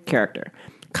story, character.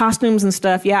 Costumes and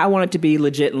stuff, I want it to be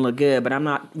legit and look good, but I'm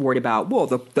not worried about,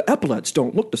 the epaulets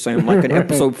don't look the same like in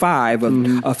episode 5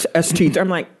 of ST. I'm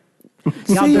like,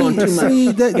 y'all doing too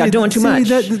much. Y'all doing too much.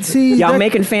 Y'all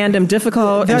making fandom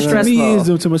difficult and stressful. To me, is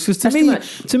doing too much.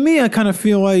 Because to me, I kind of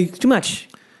feel like it's too much.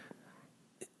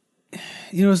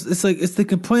 It's like it's the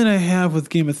complaint I have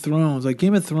with Game of Thrones. Like,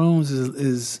 Game of Thrones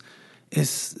is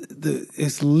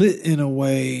lit in a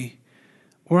way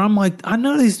where I'm like, I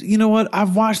know these. You know what?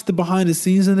 I've watched the behind the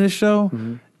scenes in this show.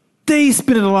 They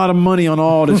spending a lot of money on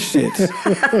all this shit.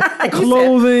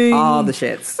 Clothing. All the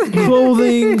shits.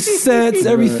 Clothing, sets,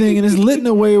 everything. And it's lit in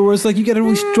a way where it's like you got to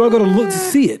really struggle to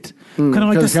see it. Kind of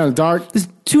like this. It's kind of dark. It's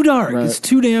too dark. Right. It's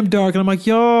too damn dark. And I'm like,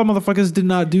 y'all motherfuckers did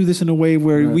not do this in a way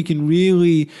where we can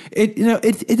really... It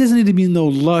doesn't need to be no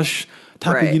lush...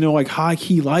 type of, like high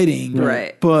key lighting.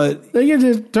 Right. But they can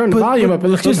just turn the volume up a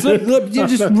little bit.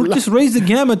 Just raise the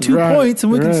gamma 2 points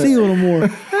and we can see a little more.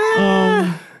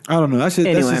 I don't know. That's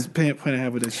just the point I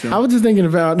have with this show. I was just thinking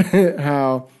about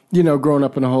how, growing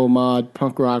up in the whole mod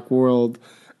punk rock world,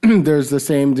 there's the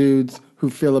same dudes who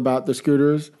feel about the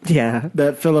scooters. Yeah.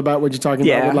 That feel about what you're talking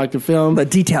about with like the film. The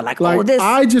detail, like this.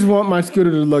 I just want my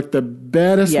scooter to look the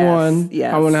baddest one.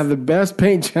 Yes. I want to have the best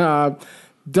paint job.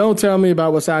 Don't tell me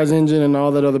about what size engine and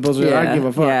all that other bullshit. Yeah, I give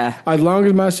a fuck. yeah. As long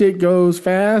as my shit goes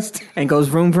fast and goes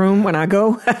vroom vroom when I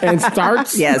go and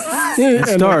starts. Yes. And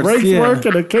starts, the brakes work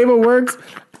and the cable works.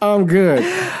 I'm good.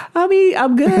 I mean,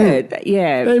 I'm good.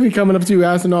 Yeah. They be coming up to you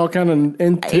asking all kind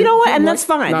of. You know what? And that's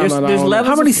fine. There's levels.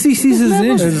 How many CCs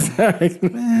is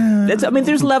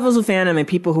There's levels of fandom and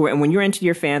people who are, and when you're into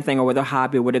your fan thing or whatever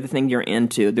hobby or whatever thing you're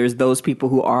into, there's those people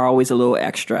who are always a little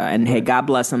extra. And hey, God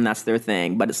bless them, that's their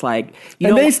thing. But it's like,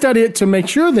 they study it to make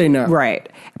sure they know. Right.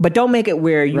 But don't make it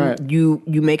where you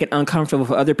make it uncomfortable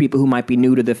for other people who might be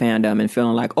new to the fandom and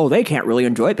feeling like, oh, they can't really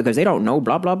enjoy it because they don't know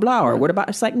blah, blah, blah. Or what about,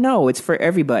 it's like, no, it's for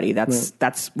everybody.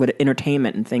 That's what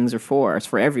entertainment and things are for. It's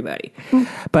for everybody.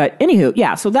 But anywho,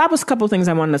 yeah, so that was a couple of things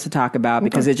I wanted us to talk about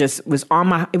because it just was on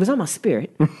my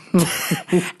spirit.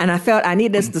 And I felt I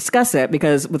needed to discuss it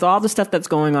because with all the stuff that's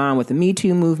going on with the Me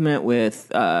Too movement, with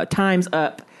Time's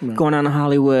Up going on in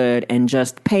Hollywood, and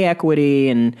just pay equity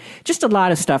and just a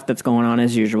lot of stuff that's going on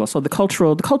as usual. So the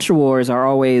culture wars are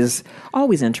always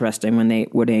interesting when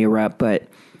they erupt, but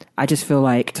I just feel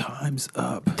like time's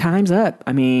up.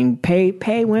 I mean,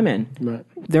 pay women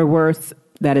their worth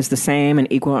that is the same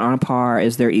and equal and on par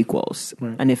as their equals.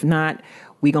 And if not,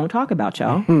 we gonna talk about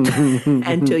y'all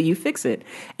until you fix it.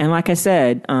 And like I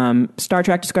said, Star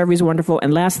Trek Discovery is wonderful.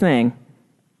 And last thing,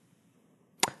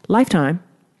 Lifetime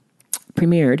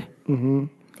premiered.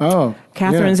 Oh,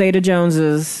 Catherine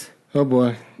Zeta-Jones's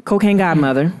Cocaine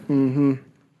Godmother. Even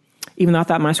though I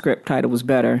thought my script title was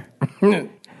better,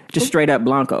 just straight up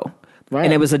Blanco. Right.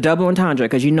 And it was a double entendre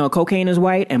because cocaine is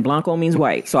white and Blanco means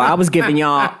white. So I was giving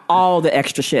y'all all the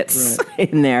extra shits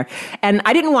in there. And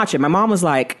I didn't watch it. My mom was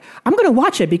like, I'm going to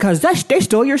watch it because they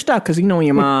stole your stuff. Because when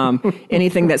your mom,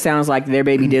 anything that sounds like their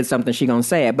baby did something, she going to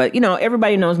say it. But,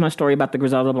 everybody knows my story about the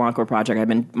Griselda Blanco project. I've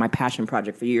been my passion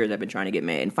project for years. I've been trying to get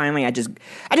made. And finally, I just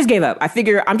gave up. I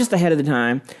figure I'm just ahead of the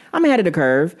time. I'm ahead of the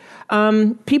curve.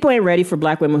 People ain't ready for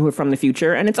black women who are from the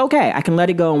future. And it's okay. I can let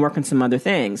it go and work on some other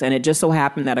things. And it just so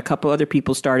happened that a couple other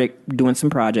people started doing some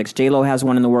projects. J-Lo has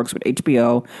one in the works with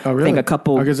HBO. Oh, really? I think a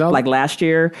couple, like last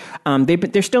year.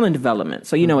 They're still in development.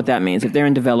 So you know what that means. If they're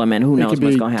in development, who knows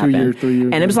what's going to happen. 2 years, 3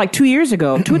 years. And it was like 2 years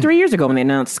ago, 2 or 3 years ago when they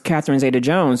announced Catherine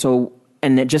Zeta-Jones.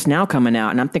 And it just now coming out.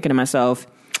 And I'm thinking to myself,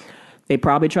 they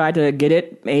probably tried to get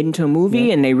it made into a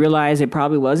movie and they realized it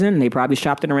probably wasn't. And they probably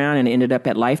shopped it around and it ended up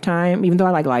at Lifetime, even though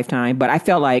I like Lifetime. But I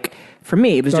felt like, for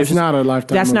me, it was that's not a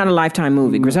Lifetime That's movie. not a Lifetime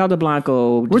movie. Griselda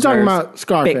Blanco. We're talking about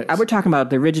Scarface. We're talking about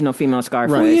the original female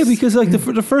Scarface. Well, yeah, because like the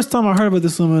first time I heard about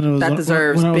this woman, it was that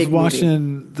deserves when I was big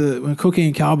watching when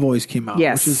Cocaine Cowboys came out.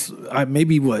 Yes. Which is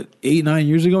maybe 8-9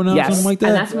 years ago now, something like that.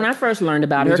 And that's when I first learned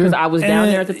about her because I was down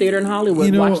there at the theater in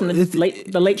Hollywood watching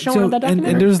the late showing of that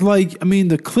documentary. And there's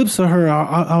the clips of her.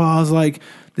 I was like,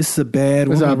 this is a bad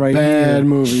woman right here. Bad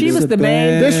movie. She was the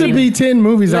main. There should be 10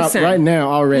 movies out right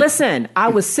now already. Listen, I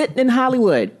was sitting in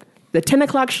Hollywood. The 10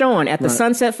 o'clock showing at the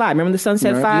Sunset 5. Remember the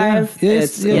Sunset 5? Yeah.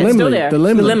 It's still there. The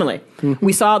Limely.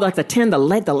 We saw like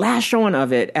the last showing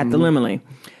of it at the Limely.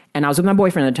 And I was with my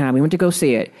boyfriend at the time. We went to go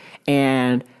see it.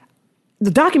 And the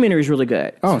documentary is really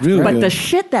good. Oh, it's really But good. the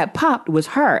shit that popped was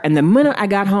her. And the minute I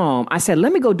got home, I said,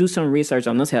 let me go do some research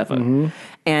on this heifer. And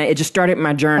it just started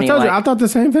my journey. I thought the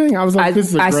same thing. I was like, this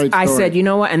is a great story. I said, you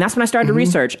know what? And that's when I started to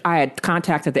research. I had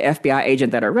contacted the FBI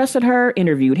agent that arrested her,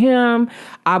 interviewed him.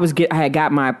 I had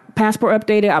got my passport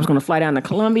updated. I was going to fly down to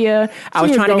Colombia. I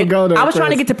was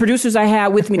trying to get the producers I had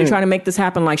with me to try to make this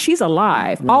happen. Like, she's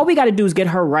alive. All we got to do is get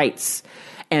her rights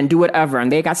and do whatever.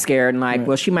 And they got scared and like,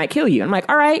 well, she might kill you. I'm like,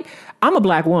 all right. I'm a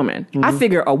black woman. I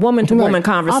figure a woman-to-woman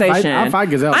conversation. I'll fight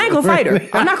Griselda. I ain't gonna fight her.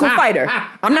 I'm not gonna fight her.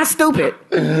 I'm not stupid.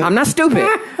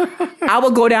 I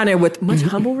will go down there with much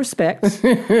humble respect.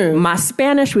 My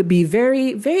Spanish would be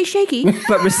very, very shaky,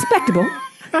 but respectable.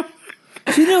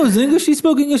 She knows English. She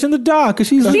spoke English in the dock.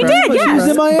 She did, yes.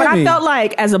 In Miami. But I felt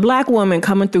like, as a black woman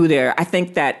coming through there, I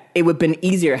think that it would have been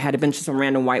easier had it been just some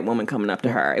random white woman coming up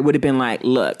to her. It would have been like,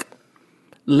 look,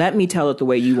 let me tell it the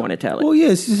way you want to tell it. Well, yeah,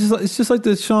 it's just like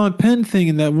the Sean Penn thing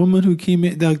and that woman who came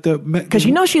in. Because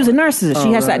she was a narcissist.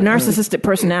 She has that narcissistic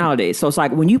personality. So it's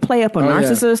like when you play up a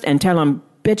narcissist and tell them,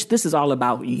 bitch, this is all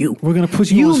about you. We're going to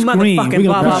put you on the screen. We're going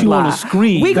to put you on the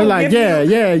screen. They're like,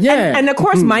 yeah. And of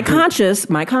course, my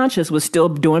conscience was still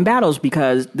doing battles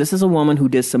because this is a woman who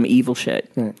did some evil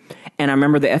shit. Right. And I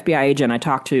remember the FBI agent I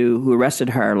talked to who arrested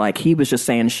her, like he was just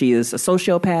saying she is a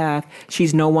sociopath.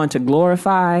 She's no one to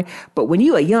glorify. But when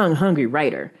you a young, hungry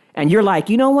writer, and you're like,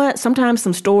 you know what? Sometimes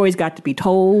some stories got to be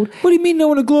told. What do you mean no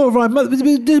one to glorify? There's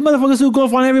motherfuckers who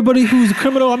glorify everybody who's a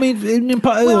criminal. I mean,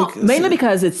 mainly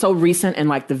because it's so recent and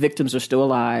like the victims are still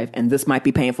alive, and this might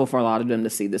be painful for a lot of them to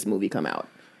see this movie come out.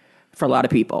 For a lot of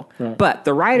people. Right. But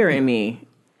the writer in me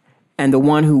and the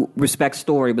one who respects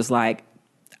story was like,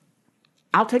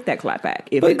 I'll take that clapback.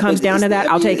 If it comes down to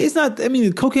that, I'll take it. It's not. I mean,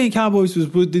 the Cocaine Cowboys was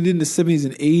what they did in the 70s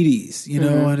and 80s, you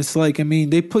know, and it's like, I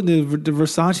mean, they put the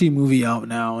Versace movie out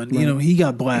now, and you know, he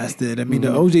got blasted. I mean, the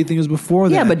OJ thing was before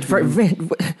that. Yeah,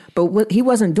 but he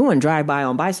wasn't doing drive-by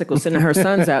on bicycles, sending her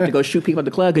sons out to go shoot people at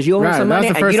the club because you owe her some money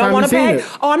and you don't want to pay.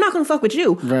 Oh, I'm not going to fuck with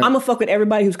you. Right. I'm going to fuck with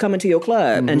everybody who's coming to your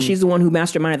club, and she's the one who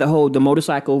masterminded the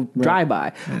motorcycle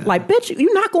drive-by. Yeah. Like, bitch,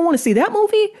 you're not going to want to see that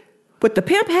movie. With the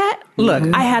pimp hat, look,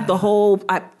 I had the whole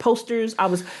posters.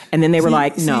 And then they were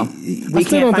like, "No, we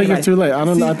can't." I don't think it's too late. I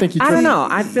don't know. I think I don't know.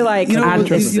 I feel like you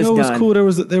know what's cool. There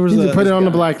was you can put it on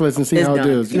the blacklist and see how it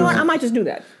does. You know what? I might just do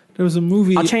that. There was a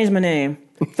movie. I'll change my name,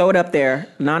 throw it up there,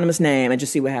 anonymous name, and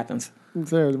just see what happens.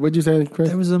 What'd you say, Chris?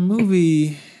 There was a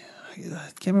movie.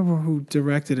 I can't remember who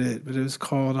directed it, but it was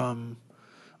called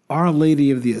Our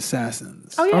Lady of the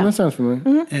Assassins. Oh, yeah. Oh, that sounds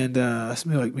familiar. And it's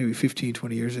maybe 15,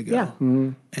 20 years ago. Yeah.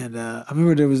 And I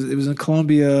remember it was in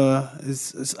Colombia.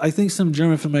 I think some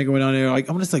German filmmaker went on there. Like,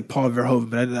 I'm just like Paul Verhoeven,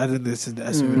 but I think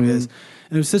that's who it is.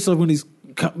 And it was just like when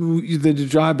they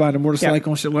drive by the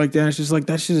motorcycle and shit like that. It's just like,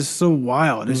 that shit is so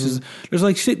wild. It's just, there's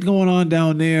like shit going on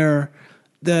down there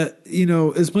that, you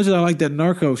know, as much as I like that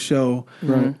Narco show,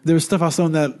 there was stuff I saw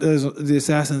in the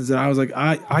Assassins that I was like,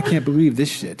 I can't believe this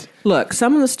shit. Look,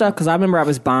 some of the stuff, because I remember I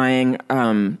was buying,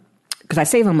 because I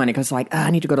save on money, because like,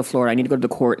 I need to go to Florida, I need to go to the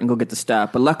court and go get the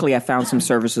stuff. But luckily I found some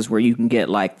services where you can get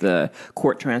like the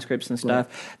court transcripts and stuff.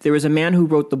 Right. There was a man who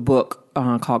wrote the book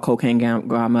called Cocaine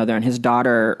Godmother, and his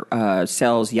daughter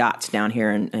sells yachts down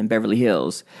here in Beverly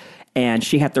Hills. And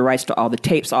she had the rights to all the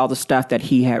tapes, all the stuff that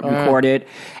he had recorded.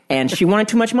 And she wanted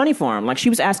too much money for him. Like, she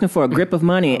was asking for a grip of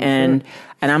money. And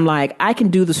I'm like, I can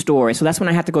do the story. So that's when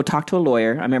I had to go talk to a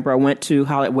lawyer. I remember I went to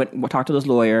Hollywood, talked to this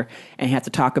lawyer, and had to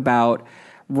talk about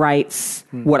rights,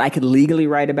 what I could legally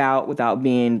write about without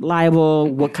being liable.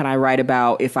 What can I write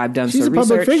about if I've done some research?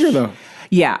 She's a public figure, though.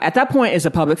 Yeah, at that point, is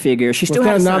a public figure. She still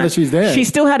had a son. Now that she's dead. She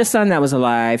still had a son that was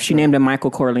alive. She named him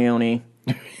Michael Corleone.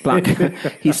 Hi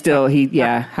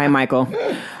Michael.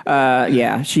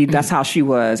 That's how she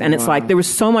was. And it's like, there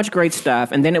was so much great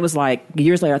stuff. And then it was like,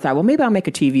 years later I thought, well, maybe I'll make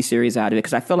a TV series out of it,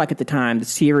 because I felt like at the time the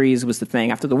series was the thing.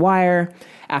 After The Wire,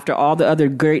 after all the other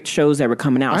great shows that were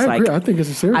coming out, I agree. I think it's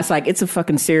a series. I was like, it's a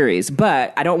fucking series.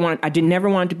 But I never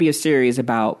want it to be a series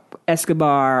about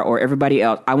Escobar or everybody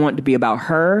else. I want it to be about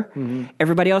her.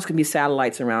 Everybody else can be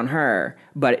satellites around her.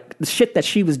 But the shit that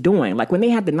she was doing, like when they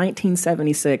had the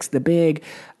 1976, the big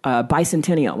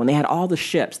bicentennial, when they had all the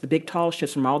ships, the big tall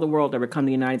ships from all the world that were coming to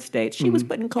the United States, she was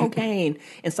putting cocaine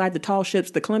inside the tall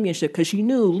ships, the Colombian ship, because she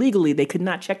knew legally they could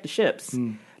not check the ships.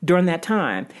 During that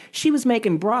time, she was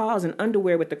making bras and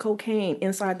underwear with the cocaine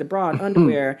inside the bra and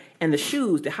underwear and the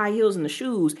shoes, the high heels and the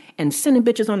shoes, and sending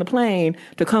bitches on the plane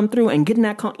to come through and getting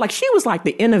that. Like, she was like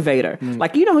the innovator.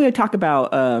 Like, you know, we talk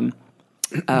about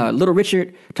Little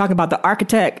Richard, talking about the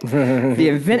architect, the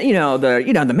event,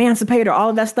 the emancipator,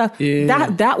 all of that stuff. Yeah.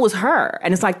 That was her.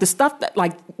 And it's like the stuff that,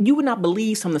 like, you would not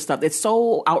believe some of the stuff. It's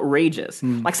so outrageous.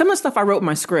 Like, some of the stuff I wrote in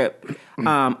my script,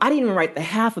 I didn't even write the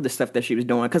half of the stuff that she was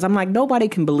doing, because I'm like, nobody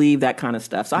can believe that kind of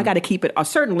stuff. So I got to keep it a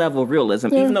certain level of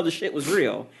realism, even though the shit was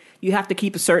real. You have to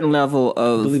keep a certain level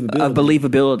of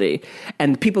believability.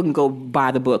 And people can go buy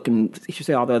the book and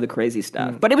say all the other crazy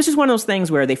stuff. But it was just one of those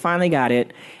things where they finally got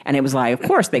it, and it was like, of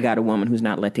course they got a woman who's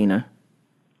not Latina.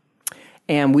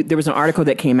 And there was an article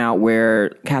that came out where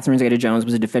Catherine Zeta-Jones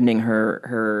was defending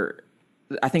her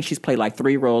I think she's played like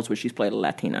 3 roles where she's played a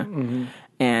Latina.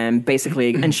 And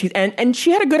basically, and she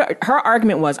had her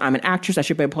argument was, I'm an actress, I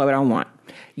should be able to play what I want.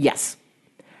 Yes.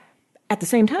 At the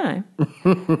same time,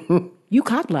 you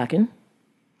cock-blocking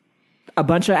a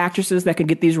bunch of actresses that could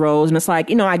get these roles. And it's like,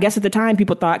 I guess at the time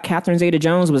people thought Catherine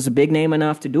Zeta-Jones was a big name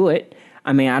enough to do it.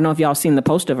 I mean, I don't know if y'all seen the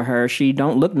poster of her. She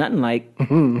don't look nothing like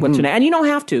what's her name. And you don't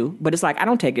have to, but it's like, I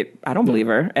don't believe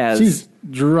her as... She's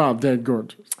drop dead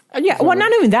gorgeous. Yeah, well,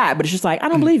 not even that, but it's just like, I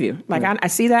don't believe you. Like, I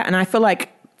see that, and I feel like,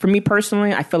 for me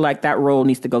personally, I feel like that role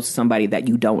needs to go to somebody that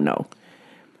you don't know.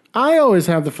 I always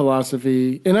have the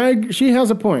philosophy, and she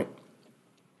has a point.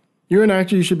 You're an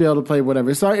actor, you should be able to play whatever.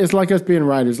 It's like us being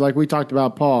writers, like we talked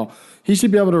about Paul. He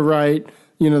should be able to write,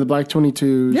 the Black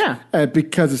 22s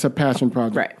because it's a passion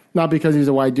project. Right. Not because he's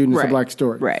a white dude and it's a black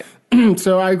story. Right.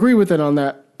 So I agree with it on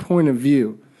that point of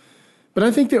view. But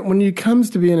I think that when it comes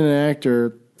to being an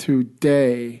actor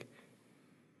today,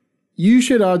 you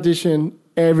should audition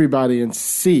everybody and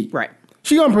see. Right.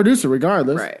 She's going to produce it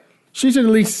regardless. Right. She should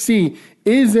at least see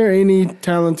Is there any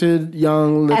talented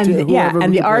young Latino?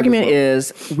 And the argument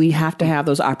is we have to have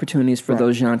those opportunities for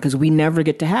those young, because we never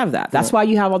get to have that. That's why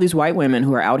you have all these white women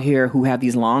who are out here who have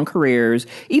these long careers,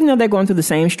 even though they're going through the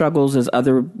same struggles as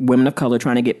other women of color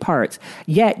trying to get parts.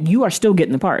 Yet you are still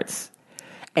getting the parts,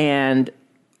 and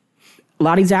a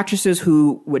lot of these actresses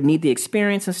who would need the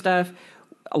experience and stuff,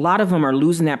 a lot of them are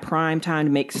losing that prime time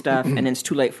to make stuff, and then it's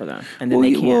too late for them, and then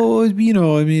they can't.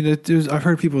 Well, I mean, I've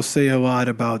heard people say a lot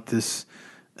about this,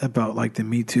 about like the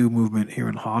Me Too movement here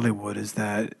in Hollywood, is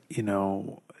that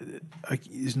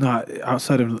it's not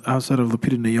outside of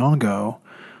Lupita Nyong'o.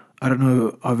 I don't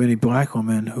know of any black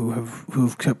women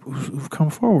who've come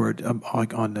forward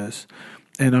like on this,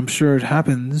 and I'm sure it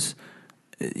happens.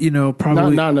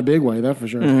 Probably not in a big way, that's for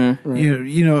sure. Mm-hmm.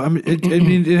 Right. I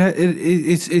mean,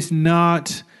 it's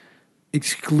not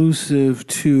exclusive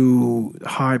to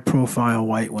high profile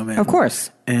white women, Of course.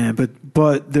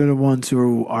 But they're the ones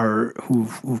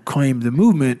who've claimed the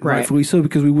movement, Right. rightfully so,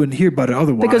 because we wouldn't hear about it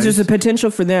otherwise. Because there's a potential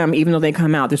for them, even though they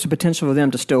come out, there's a potential for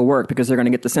them to still work, because they're going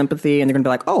to get the sympathy and they're going to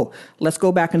be like, oh, let's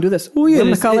go back and do this. Well, yeah,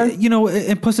 Women of color.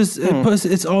 and plus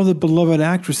it's all the beloved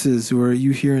actresses who are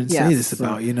you hearing say Yes. this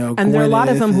about, And there are a lot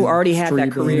of them who already had that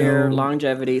Streep, career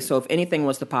longevity. So if anything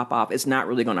was to pop off, it's not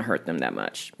really going to hurt them that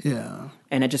much. Yeah.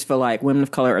 And I just feel like women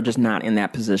of color are just not in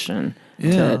that position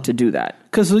Yeah. to do that.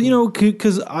 Because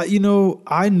I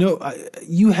know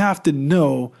you have to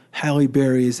know Halle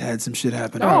Berry has had some shit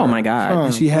happen. Oh my God.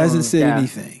 And she hasn't said Yeah.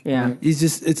 anything. Yeah.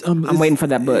 I'm waiting for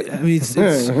that book. I mean, it's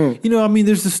there's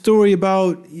the story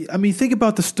about. I mean, think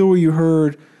about the story you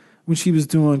heard when she was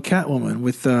doing Catwoman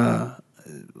with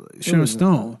Sharon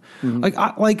Stone.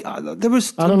 There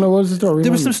was. I don't know what's the story.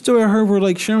 There was some story I heard where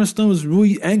like Sharon Stone was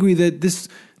really angry that this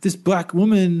black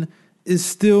woman is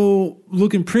still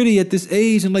looking pretty at this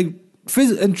age, and like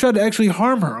and tried to actually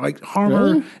harm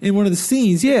her in one of the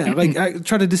scenes. Yeah, like I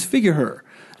tried to disfigure her.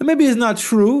 And maybe it's not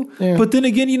true, but then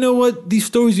again, you know what? These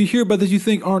stories you hear about that you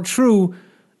think aren't true.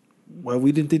 Well,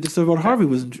 we didn't think this stuff about Harvey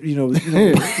was,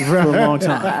 for a long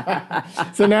time.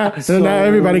 So now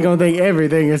everybody gonna think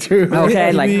everything is true. Okay,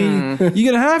 I mean,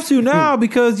 you're gonna have to now,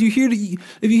 because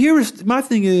my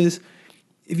thing is,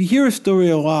 if you hear a story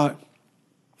a lot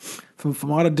from a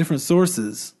lot of different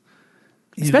sources,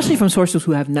 Especially from sources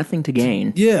who have nothing to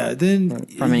gain. Yeah, then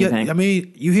from anything. I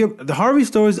mean, you hear the Harvey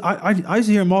stories. I used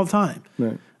to hear them all the time.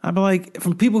 Right. I'm like,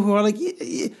 from people who are like,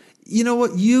 you know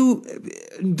what, you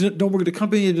don't work at the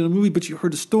company or the movie, but you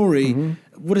heard the story. Mm-hmm.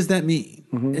 What does that mean?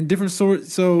 And different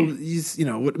sorts. So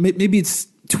maybe it's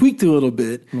tweaked a little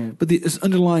bit, but there's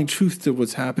underlying truth to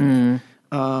what's happening.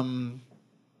 I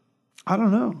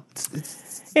don't know.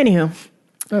 Anywho.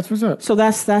 That's what's up. So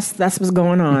that's what's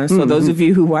going on. So those of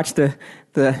you who watch the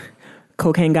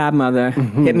Cocaine Godmother,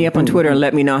 hit me up on Twitter and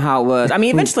let me know how it was. I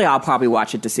mean, eventually I'll probably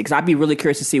watch it to see, because I'd be really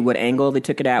curious to see what angle they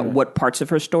took it at, what parts of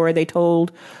her story they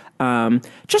told.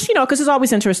 Just, because it's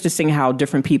always interesting seeing how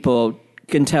different people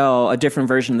can tell a different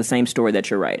version of the same story that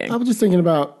you're writing. I was just thinking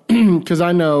about, because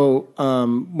I know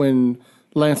when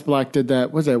Lance Black did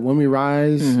that, was that When We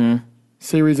Rise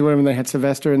series or whatever, they had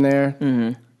Sylvester in there.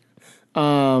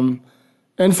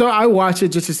 And so I watched it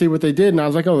just to see what they did, and I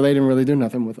was like, oh, they didn't really do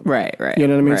nothing with him. Right. You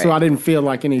know what I mean? Right. So I didn't feel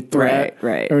like any threat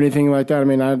or anything like that. I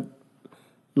mean, I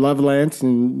love Lance,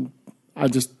 and I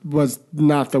just was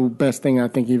not the best thing I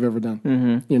think he've ever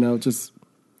done.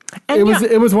 It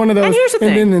was one of those, and here's the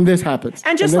thing. then this happens.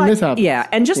 And just then like, this happens. Yeah,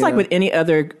 and just like with any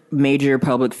other major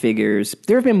public figures,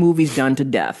 there have been movies done to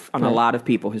death on a lot of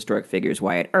people, historic figures,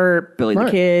 Wyatt Earp, Billy the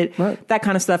Kid, that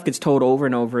kind of stuff gets told over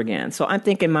and over again. So I'm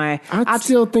thinking I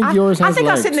still think yours has I think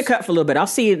legs. I'll sit in the cut for a little bit. I'll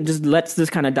see it, just lets this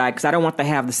kind of die, because I don't want to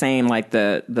have the same, like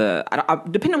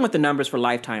depending on what the numbers for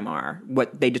Lifetime are,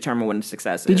 what they determine when the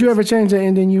success is. Did you ever change the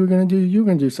ending you were going to do? You were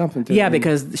going to do something to it. Yeah,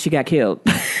 because she got killed.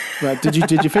 Right. Did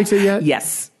you fix it yet?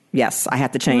 Yes, I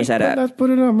have to change that up. Let's put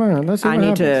it up, man. Let's see what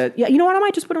happens. you know what? I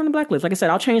might just put it on the blacklist. Like I said,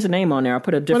 I'll change the name on there. I'll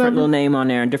put a different little name on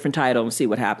there and different title and see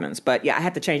what happens. But yeah, I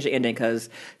had to change the ending because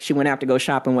she went out to go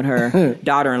shopping with her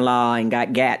daughter-in-law and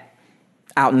got gat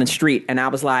out in the street. And I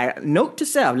was like, note to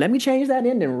self, let me change that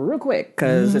ending real quick,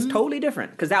 because it's totally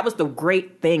different. Because that was the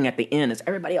great thing at the end, is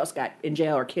everybody else got in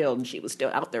jail or killed and she was still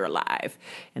out there alive.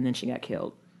 And then she got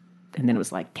killed. And then it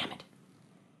was like, damn it.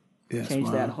 Yeah, Change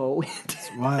that whole. It's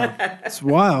wild. It's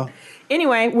wild.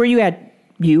 Anyway, where you at?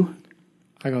 You?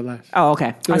 I go last. Oh,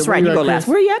 okay. That's right. You go last.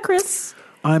 Where you at, Chris?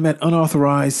 I'm at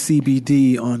unauthorized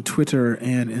CBD on Twitter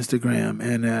and Instagram,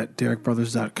 and at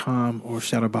DerekBrothers.com or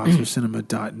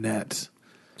shadowboxercinema.net.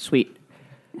 Sweet.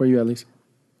 Where you at, Lisa?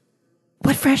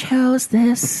 What fresh hell is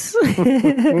this?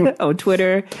 On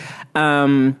Twitter.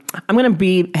 I'm going to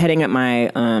be heading up my,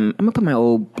 I'm going to put my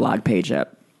old blog page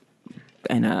up.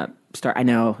 start. I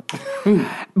know,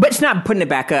 but it's not putting it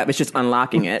back up. It's just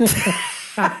unlocking it.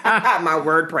 My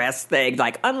WordPress thing,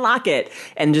 like unlock it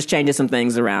and just changes some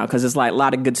things around because there's like a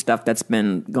lot of good stuff that's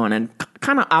been going on.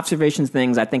 Kind of observations,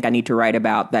 things I think I need to write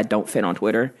about that don't fit on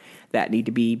Twitter that need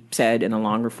to be said in a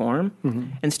longer form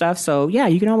and stuff. So yeah,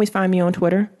 you can always find me on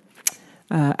Twitter,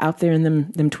 out there in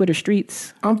them Twitter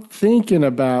streets. I'm thinking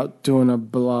about doing a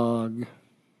blog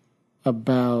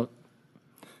about.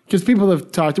 Because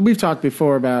we've talked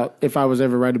before about if I was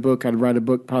ever write a book, I'd write a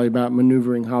book probably about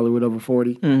maneuvering Hollywood over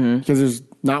 40. Because there's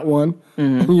not one. You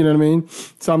know what I mean?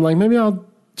 So I'm like, maybe I'll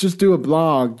just do a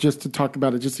blog just to talk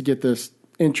about it, just to get this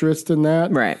interest in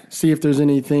that. Right. See if there's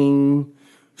anything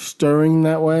stirring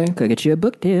that way. Could get you a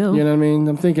book deal. You know what I mean?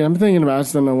 I'm thinking about it. I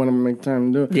just don't know when I'm going to make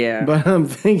time to do it. Yeah. But I'm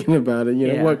thinking about it.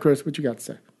 You know what, Chris? What you got to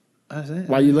say?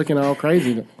 Why are you looking all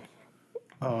crazy?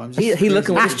 I'm just he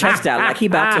looking with his chest out like he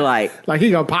about to like he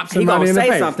gonna pop he somebody gonna in the say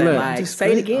face. something Look. like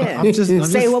say it again. I'm just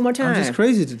say it one more time. I'm just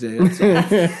crazy today.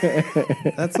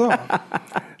 That's all.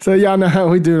 So y'all know how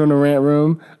we do it on the Rant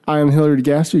Room. I am Hillary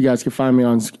Guest. You guys can find me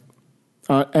on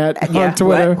Twitter.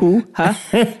 What? Who? Huh?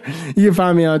 You can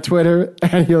find me on Twitter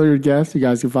at Hillary Guest. You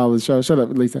guys can follow the show. Shut up,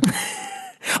 Lisa.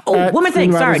 One more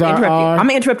thing. Sorry to interrupt you. I'm going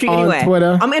to interrupt you anyway.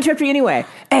 Twitter. I'm going to interrupt you anyway.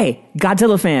 Hey,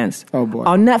 Godzilla fans. Oh, boy.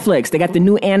 On Netflix, they got the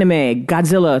new anime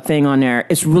Godzilla thing on there.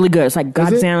 It's really good. It's like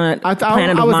Godzilla,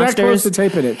 Planet of Monsters. I was that close to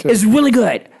taping it, too. It's really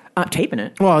good. Taping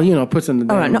it? Well, puts in the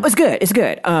damn. No, it's good. It's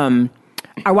good.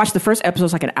 I watched the first episode.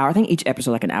 It's like an hour. I think each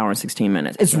episode is like an hour and 16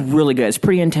 minutes. It's really good. It's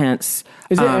pretty intense.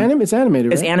 Is it animated? It's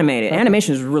animated, right? It's animated. Okay.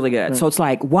 Animation is really good. Right. So it's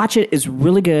like, watch it. It's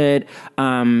really good.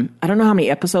 I don't know how many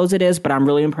episodes it is, but I'm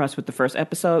really impressed with the first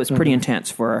episode. It's pretty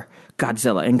intense for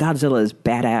Godzilla. And Godzilla is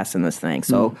badass in this thing.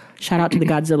 So shout out to the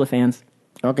Godzilla fans.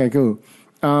 Okay, cool.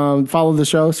 Follow the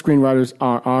show, Screenwriters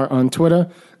RR on Twitter.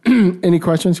 Any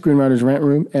questions,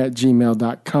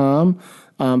 screenwritersrantroom@gmail.com.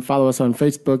 Follow us on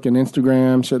Facebook and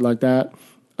Instagram, shit like that.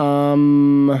 A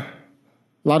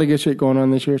lot of good shit going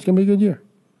on this year. It's going to be a good year.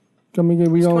 It's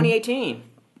 2018.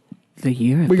 The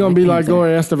year. We're going to be like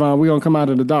Gloria Estefan. We're going to come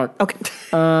out of the dark. Okay.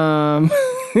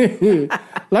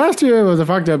 Last year was a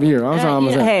fucked up year.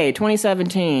 Hey,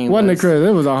 2017. Wasn't it, Chris?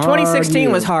 It was a hard 2016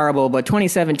 year. Was horrible, but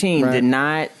 2017 did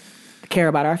not care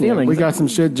about our feelings. We got some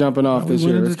shit jumping off this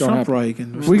year. It's going to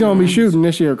happen. We're going to be shooting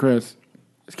this year, Chris.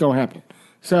 It's going to happen.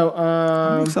 So,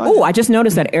 I just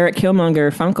noticed that Eric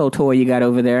Killmonger Funko toy you got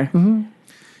over there. Mm-hmm.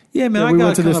 Yeah, man, I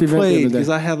got kind of played because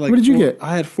I had like. What did you get?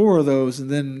 I had 4 of those, and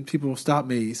then people stopped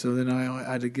me, so then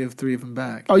I had to give 3 of them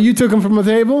back. Oh, you took them from the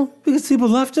table? Because people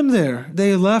left them there.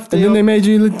 They left, and then they made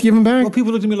you give them back. Well,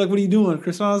 people looked at me like, "What are you doing,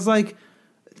 Chris?" And I was like,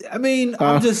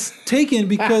 I'm just taking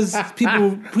because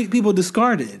people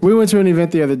discarded. We went to an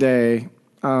event the other day.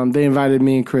 They invited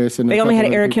me and Chris. And they only had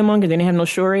Eric Killmonger. They didn't have no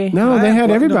Shuri. No, they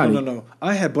had everybody. No.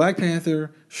 I had Black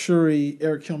Panther, Shuri,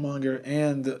 Eric Killmonger,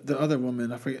 and the other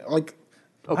woman. I forget. Like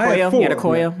Okoye. You had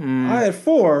Okoye. I had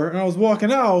 4, and I was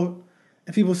walking out,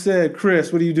 and people said,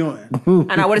 "Chris, what are you doing?"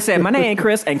 And I would have said, "My name ain't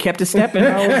Chris," and kept it stepping.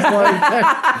 I was like,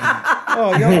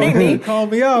 "Oh, y'all call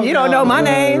me out. You don't know my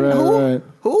name. Right.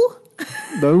 Who?"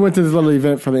 But we went to this little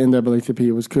event for the NAACP.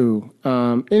 It was cool.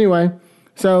 Anyway.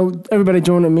 So everybody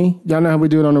join with me. Y'all know how we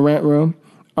do it on the Rant Room.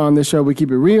 On this show, we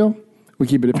keep it real. We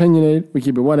keep it opinionated. We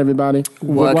keep it what, everybody?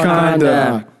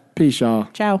 Wakanda. Peace, y'all.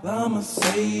 Ciao. I'ma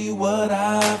say what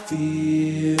I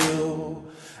feel,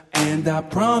 and I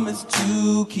promise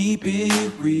to keep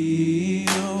it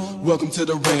real. Welcome to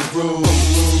the Rant Room.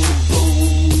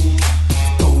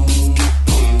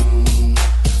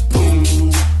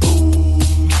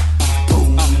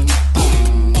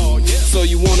 So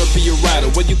you wanna be a rider,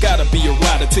 well you gotta be a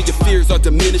rider till your fears are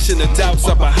diminishing, the doubts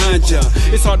are behind ya.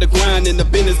 It's hard to grind and the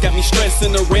business got me stressed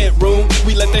in the Rant Room.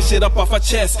 We let that shit up off our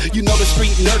chest. You know the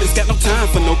street nerd has got no time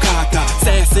for no caca.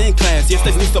 Sass in class, yes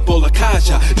that's Lisa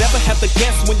Bolakaja. Never have to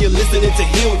guess when you're listening to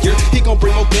Hilliard. He gon'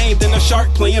 bring more game than a shark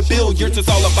playing billiards. It's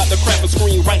all about the craft of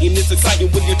screenwriting. It's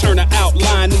exciting when you turn an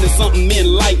outline into something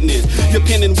enlightening. Your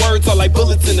pen and words are like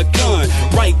bullets in a gun.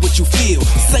 Write what you feel,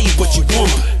 say what you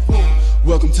want.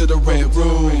 Welcome to the Rant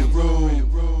Room.